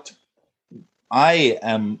know what? I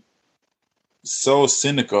am so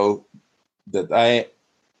cynical that I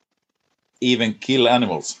even kill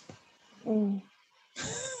animals. Mm.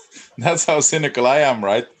 That's how cynical I am,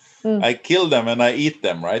 right? Mm. I kill them and I eat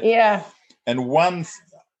them, right? Yeah. And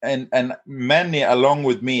and many along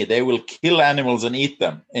with me, they will kill animals and eat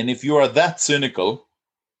them. And if you are that cynical,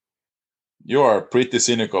 you are pretty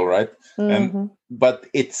cynical, right? Mm-hmm. But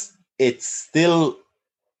it's still,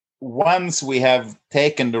 once we have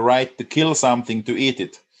taken the right to kill something, to eat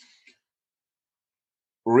it.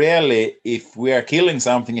 Really, if we are killing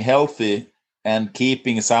something healthy and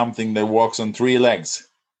keeping something that walks on 3 legs,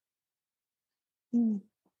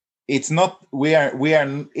 it's not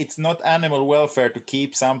it's not animal welfare to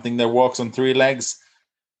keep something that walks on 3 legs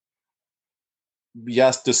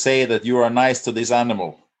just to say that you are nice to this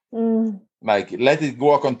animal. Like, let it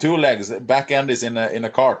walk on 2 legs. Back end is in a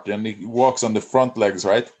cart, and it walks on the front legs,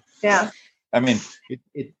 right? Yeah. I mean,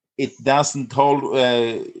 it doesn't hold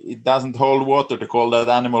water to call that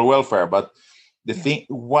animal welfare. But the thing,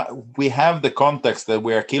 we have the context that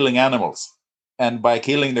we are killing animals, and by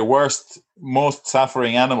killing the most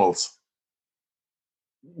suffering animals,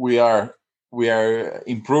 we are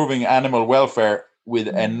improving animal welfare with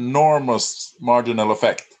enormous marginal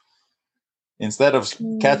effect. Instead of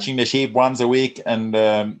catching the sheep once a week and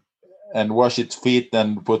wash its feet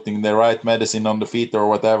and putting the right medicine on the feet or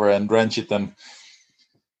whatever and drench it, and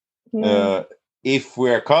if we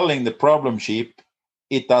are culling the problem sheep,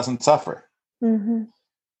 it doesn't suffer. Mm-hmm.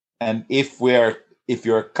 And if we're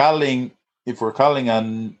culling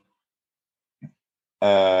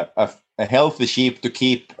a healthy sheep to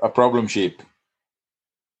keep a problem sheep,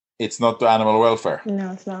 it's not to animal welfare.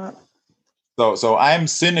 No, it's not. So I'm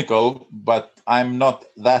cynical, but I'm not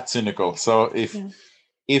that cynical. So if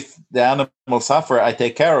the animal suffer, I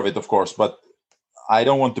take care of it, of course, but I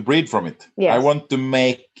don't want to breed from it. Yes. I want to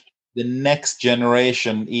make the next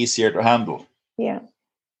generation easier to handle. Yeah.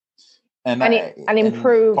 and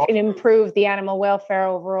improve the animal welfare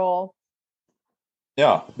overall.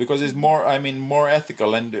 Yeah, because it's more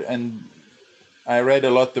ethical, and I read a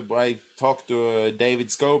lot. I talked to David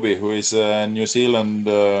Scobie, who is a New Zealand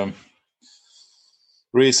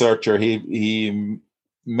researcher. He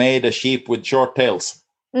made a sheep with short tails,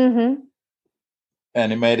 and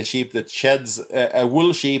he made a sheep that sheds a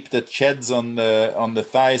wool sheep that sheds on the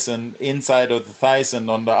thighs and inside of the thighs and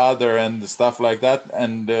on the other and stuff like that,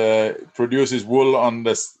 and produces wool on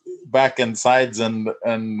the back and sides and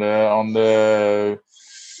on the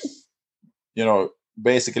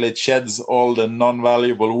basically it sheds all the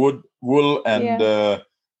non-valuable wool and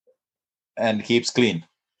keeps clean.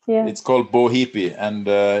 Yeah. It's called Bohipi, and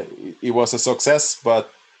it was a success,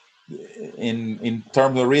 but in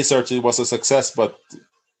terms of research, it was a success, but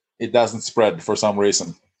it doesn't spread for some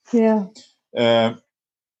reason. Yeah. And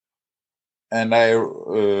I,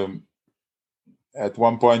 at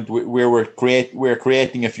one point, we're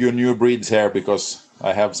creating a few new breeds here because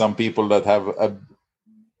I have some people that have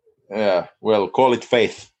call it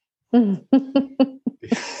faith.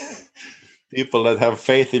 People that have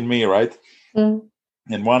faith in me, right? Mm.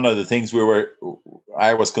 And one of the things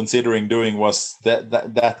I was considering doing was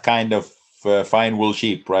that kind of fine wool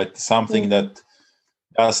sheep, right? Something that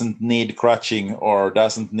doesn't need crutching or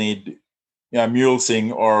doesn't need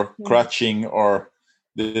mulesing or crutching or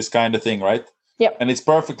this kind of thing, right? Yep. And it's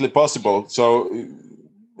perfectly possible. So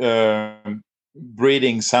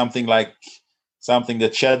breeding something that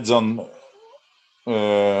sheds on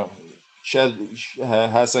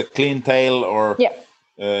has a clean tail or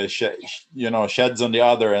sheds on the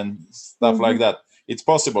other and stuff like that. It's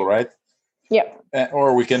possible, right? Yeah.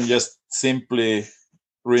 Or we can just simply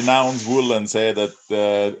renounce wool and say that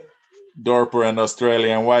Dorper and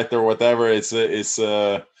Australian White or whatever is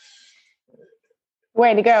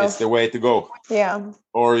way to go. It's the way to go. Yeah.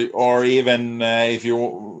 Or even if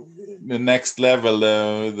you the next level,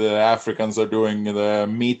 the Africans are doing the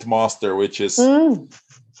meat master, which is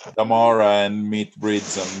Damara and meat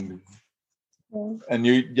breeds, and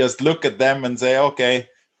you just look at them and say, okay,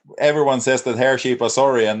 everyone says that hair sheep are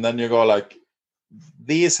sorry, and then you go like,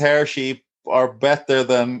 these hair sheep are better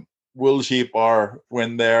than wool sheep are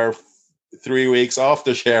when they're 3 weeks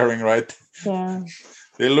after sharing, right? Yeah.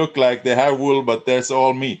 They look like they have wool, but there's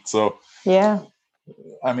all meat. So yeah,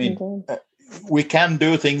 I mean, we can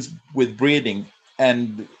do things with breeding,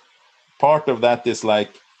 and part of that is like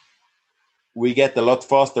we get a lot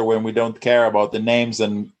faster when we don't care about the names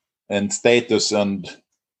and status and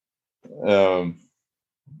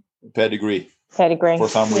pedigree for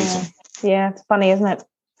some reason. Yeah, it's funny, isn't it?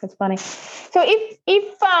 It's funny. So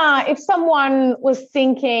if someone was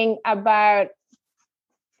thinking about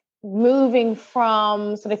moving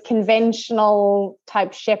from sort of conventional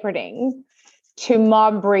type shepherding to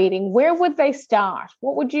mob breeding, where would they start?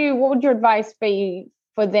 What would your advice be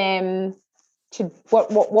for them to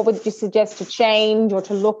what would you suggest to change or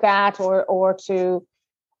to look at or to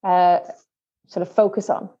sort of focus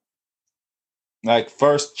on? Like,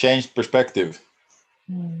 first, change perspective.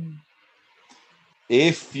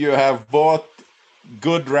 If you have bought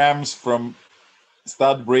good rams from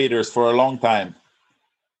stud breeders for a long time,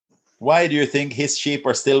 why do you think his sheep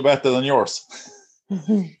are still better than yours?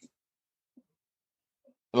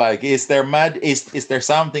 Like, is there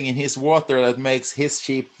something in his water that makes his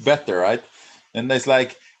sheep better, right? And it's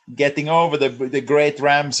like getting over the great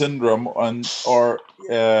ram syndrome, or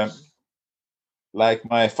like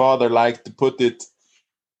my father liked to put it,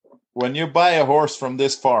 when you buy a horse from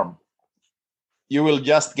this farm, you will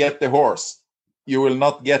just get the horse. You will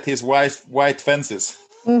not get his white fences.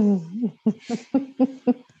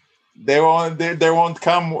 They won't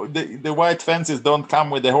come. The white fences don't come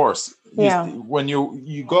with the horse. Yeah. When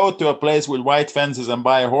you go to a place with white fences and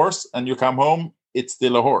buy a horse, and you come home, it's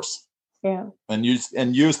still a horse. Yeah. And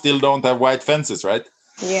you still don't have white fences, right?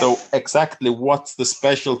 Yeah. So exactly what's the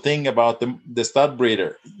special thing about the stud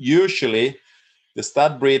breeder? Usually, the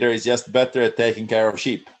stud breeder is just better at taking care of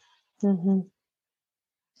sheep.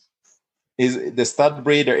 The stud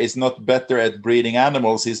breeder is not better at breeding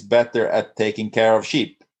animals, he's better at taking care of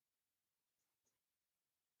sheep.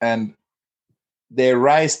 And they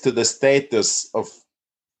rise to the status of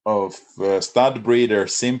stud breeder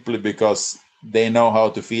simply because they know how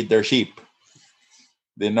to feed their sheep.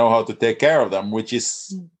 They know how to take care of them, which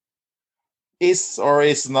is or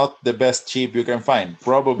is not the best sheep you can find.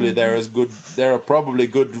 Probably there are probably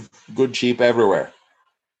good sheep everywhere.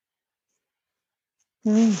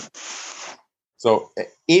 So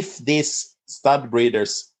if these stud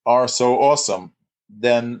breeders are so awesome,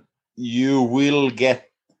 then you will get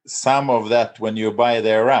some of that when you buy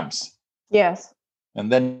their rams. Yes.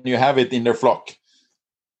 and then you have it in their flock.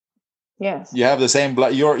 Yes. You have the same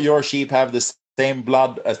blood. Your sheep have the same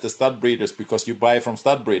blood as the stud breeders because you buy from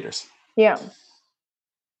stud breeders. Yeah.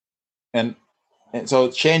 And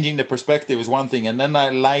so changing the perspective is one thing. And then I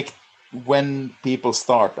like when people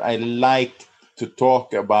start, I like to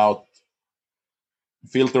talk about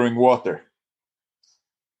filtering water.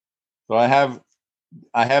 So I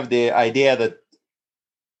have the idea that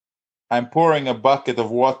I'm pouring a bucket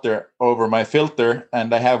of water over my filter,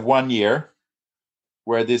 and I have 1 year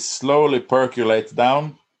where this slowly percolates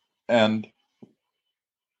down, and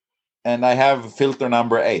I have filter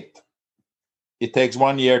number 8. It takes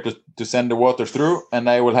 1 year to send the water through, and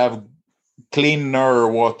I will have cleaner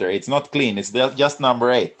water. It's not clean, it's just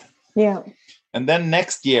number 8. Yeah. And then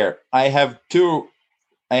next year I have two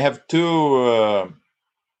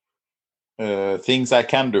things I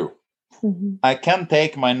can do. Mm-hmm. I can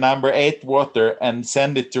take my number 8 water and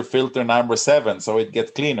send it to filter number 7 so it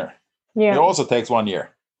gets cleaner. Yeah. It also takes 1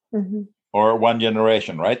 year. Mm-hmm. Or 1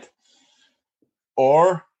 generation, right?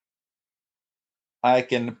 Or I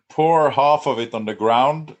can pour half of it on the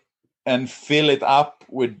ground and fill it up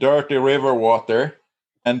with dirty river water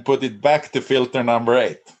and put it back to filter number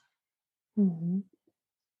 8. Mm-hmm.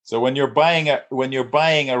 So when you're buying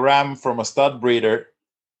a ram from a stud breeder,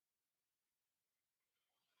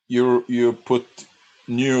 you put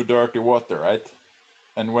new dirty water, right?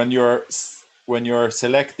 And when you're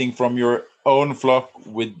selecting from your own flock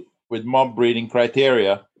with mob breeding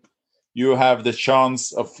criteria, you have the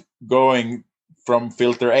chance of going from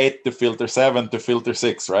filter 8 to filter 7 to filter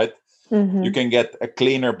 6, right? Mm-hmm. You can get a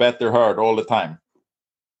cleaner, better herd all the time.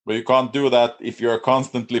 But you can't do that if you're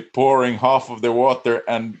constantly pouring half of the water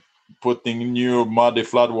and putting new muddy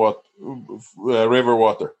flood water, river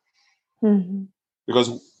water. Mm-hmm.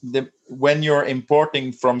 Because when you're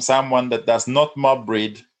importing from someone that does not mob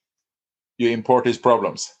breed, you import his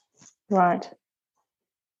problems. Right.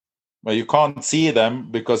 But you can't see them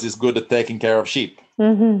because he's good at taking care of sheep.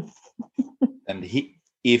 Mm-hmm. And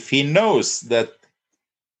if he knows that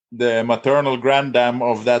the maternal granddam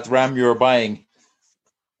of that ram you're buying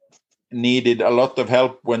needed a lot of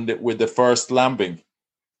help with the first lambing,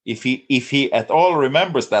 if he at all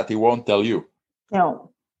remembers that, he won't tell you. No.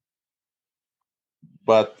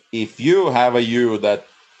 But if you have a ewe that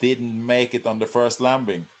didn't make it on the first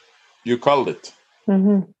lambing, you culled it.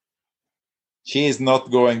 Mm-hmm. She is not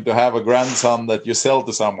going to have a grandson that you sell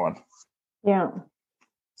to someone. Yeah.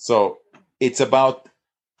 So it's about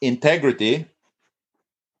integrity,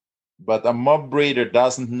 but a mob breeder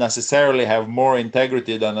doesn't necessarily have more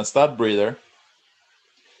integrity than a stud breeder.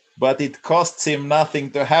 But it costs him nothing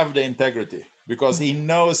to have the integrity because he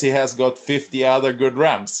knows he has got 50 other good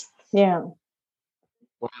rams. Yeah.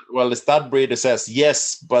 Well, the stud breeder says,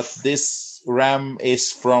 yes, but this ram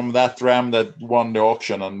is from that ram that won the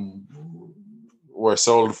auction and were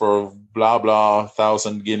sold for blah, blah,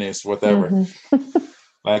 1,000 guineas, whatever. Mm-hmm.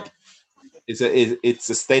 Like, it's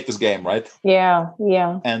a status game, right? Yeah.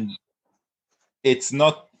 Yeah. And it's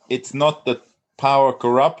not that power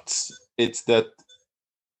corrupts, it's that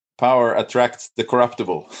power attracts the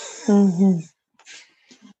corruptible. Mm-hmm.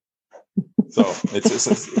 So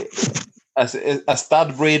a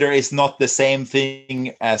stud breeder is not the same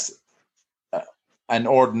thing as an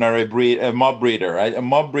ordinary a mob breeder, right? A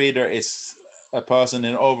mob breeder is a person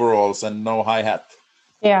in overalls and no hi-hat.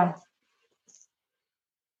 Yeah.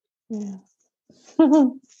 Yeah.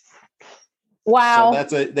 Wow. So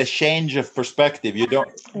that's the change of perspective. You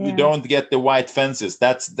don't get the white fences.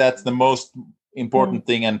 That's the most important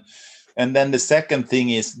thing. And then the second thing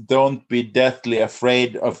is, don't be deathly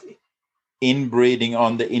afraid of inbreeding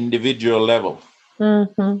on the individual level.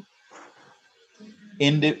 Mm-hmm.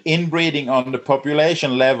 Inbreeding on the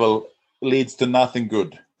population level leads to nothing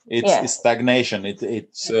good. It's stagnation.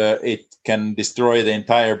 It can destroy the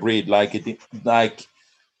entire breed.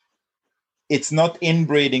 It's not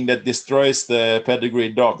inbreeding that destroys the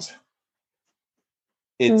pedigreed dogs.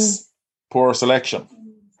 It's poor selection.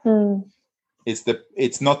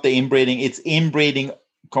 It's not the inbreeding. It's inbreeding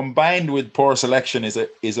combined with poor selection is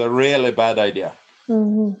a really bad idea.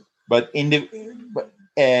 Mm-hmm. But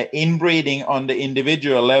inbreeding on the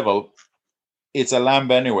individual level, it's a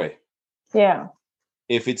lamb anyway. Yeah.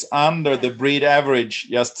 If it's under the breed average,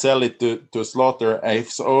 just sell it to slaughter.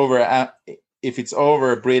 If it's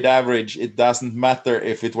over breed average, it doesn't matter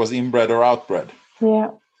if it was inbred or outbred.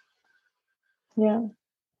 Yeah. Yeah.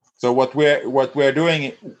 So what we're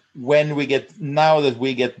doing when we get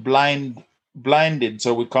blinded,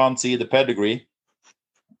 so we can't see the pedigree.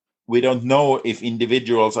 We don't know if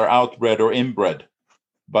individuals are outbred or inbred,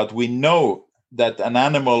 but we know that an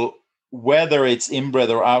animal, whether it's inbred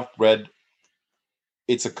or outbred,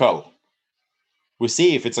 it's a cull. We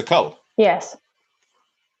see if it's a cull. Yes.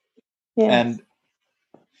 And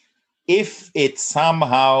if it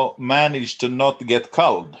somehow managed to not get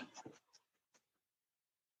culled,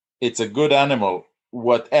 it's a good animal,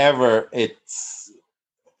 whatever if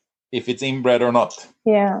it's inbred or not.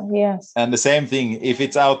 Yeah, yes. And the same thing if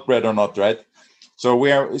it's outbred or not, right?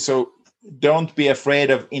 So don't be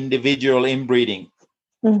afraid of individual inbreeding.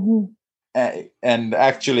 Mm-hmm. And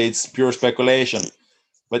actually it's pure speculation.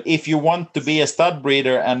 But if you want to be a stud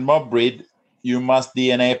breeder and mob breed, you must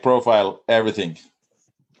DNA profile everything.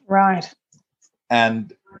 Right.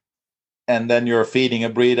 And then you're feeding a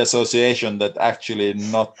breed association that actually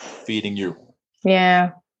not feeding you.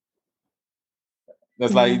 Yeah.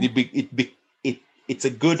 That's like it's a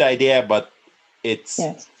good idea, but it's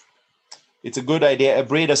a good idea. A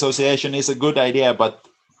breed association is a good idea, but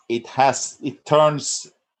it turns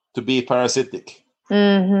to be parasitic.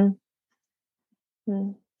 Mm-hmm.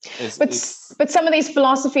 But some of these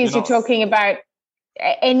philosophies you're talking about,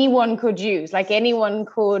 anyone could use. Like anyone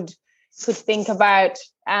could think about,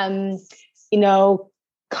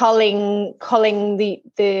 culling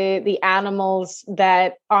the animals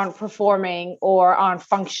that aren't performing or aren't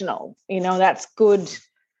functional. That's good.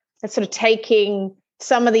 That's sort of taking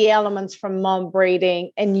some of the elements from mob breeding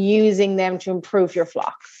and using them to improve your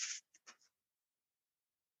flock.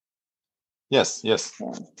 Yes. Yeah.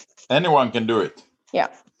 Anyone can do it. Yeah.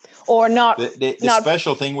 Or not. The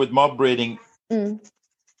special thing with mob breeding. The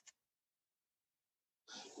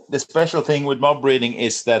special thing with mob breeding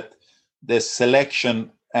is that the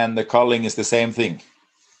selection and the culling is the same thing.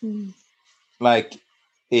 Like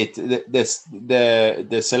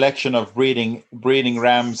the selection of breeding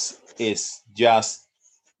rams is just,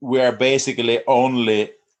 we are basically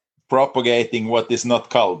only propagating what is not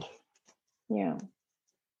culled. Yeah.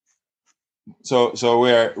 So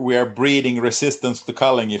we are breeding resistance to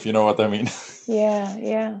culling, if you know what I mean.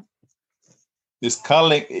 Yeah. This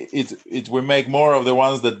culling, we make more of the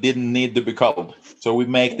ones that didn't need to be culled. So we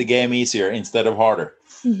make the game easier instead of harder.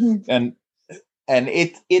 Mm-hmm. And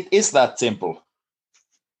it is that simple.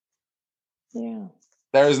 Yeah.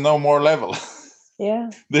 There is no more level. Yeah.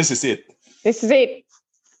 This is it.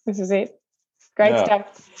 Great stuff.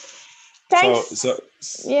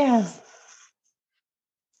 Thanks. Yeah.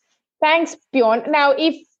 Thanks, Bjorn. Now,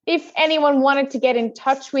 if anyone wanted to get in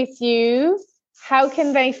touch with you, how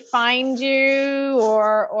can they find you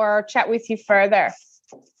or chat with you further?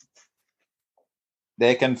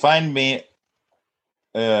 They can find me.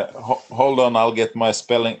 Hold on, I'll get my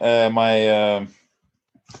spelling. I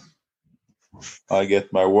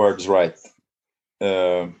get my words right.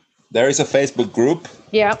 There is a Facebook group.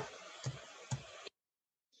 Yeah.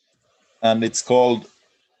 And it's called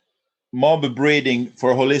Mob Breeding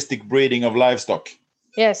for Holistic Breeding of Livestock.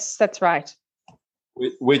 Yes, that's right.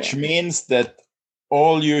 Which means that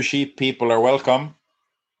all you sheep people are welcome.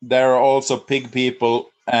 There are also pig people,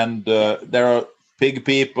 and there are pig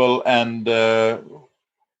people and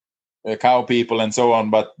cow people and so on.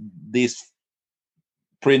 But these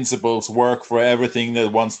principles work for everything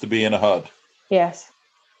that wants to be in a herd. Yes.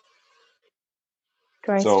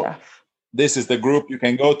 Great stuff. This is the group you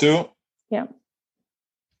can go to. Yeah.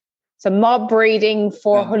 So mob breeding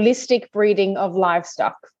for holistic breeding of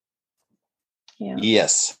livestock. Yeah.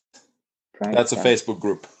 Yes. Great That's stuff. A Facebook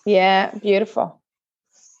group. Yeah, beautiful.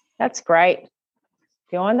 That's great.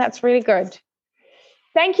 Bjorn, that's really good.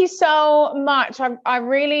 Thank you so much. I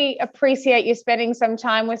really appreciate you spending some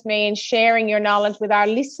time with me and sharing your knowledge with our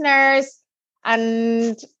listeners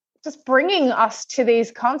and just bringing us to these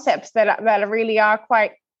concepts that really are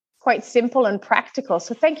quite simple and practical.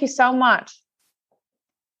 So thank you so much.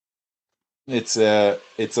 It's a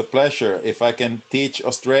pleasure. If I can teach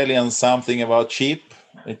Australians something about sheep,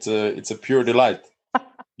 it's a pure delight.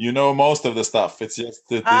 You know most of the stuff. It's just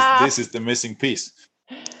that this is the missing piece.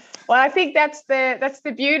 Well, I think that's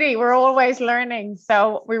the beauty. We're always learning.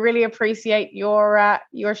 So we really appreciate your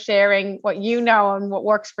sharing what you know and what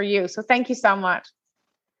works for you. So thank you so much.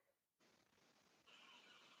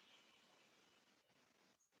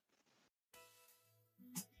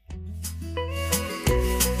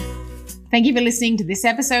 Thank you for listening to this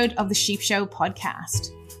episode of the Sheep Show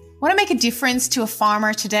podcast. Want to make a difference to a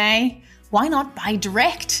farmer today? Why not buy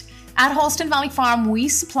direct? At Holston Valley Farm, we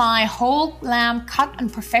supply whole lamb cut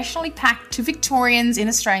and professionally packed to Victorians in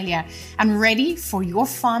Australia and ready for your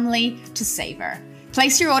family to savour.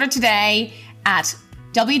 Place your order today at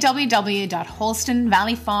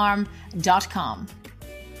www.holstonvalleyfarm.com.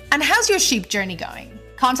 And how's your sheep journey going?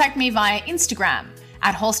 Contact me via Instagram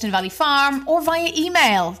at Holston Valley Farm or via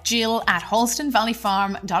email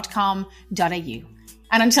jill@holstonvalleyfarm.com.au.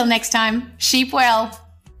 And until next time, sheep well.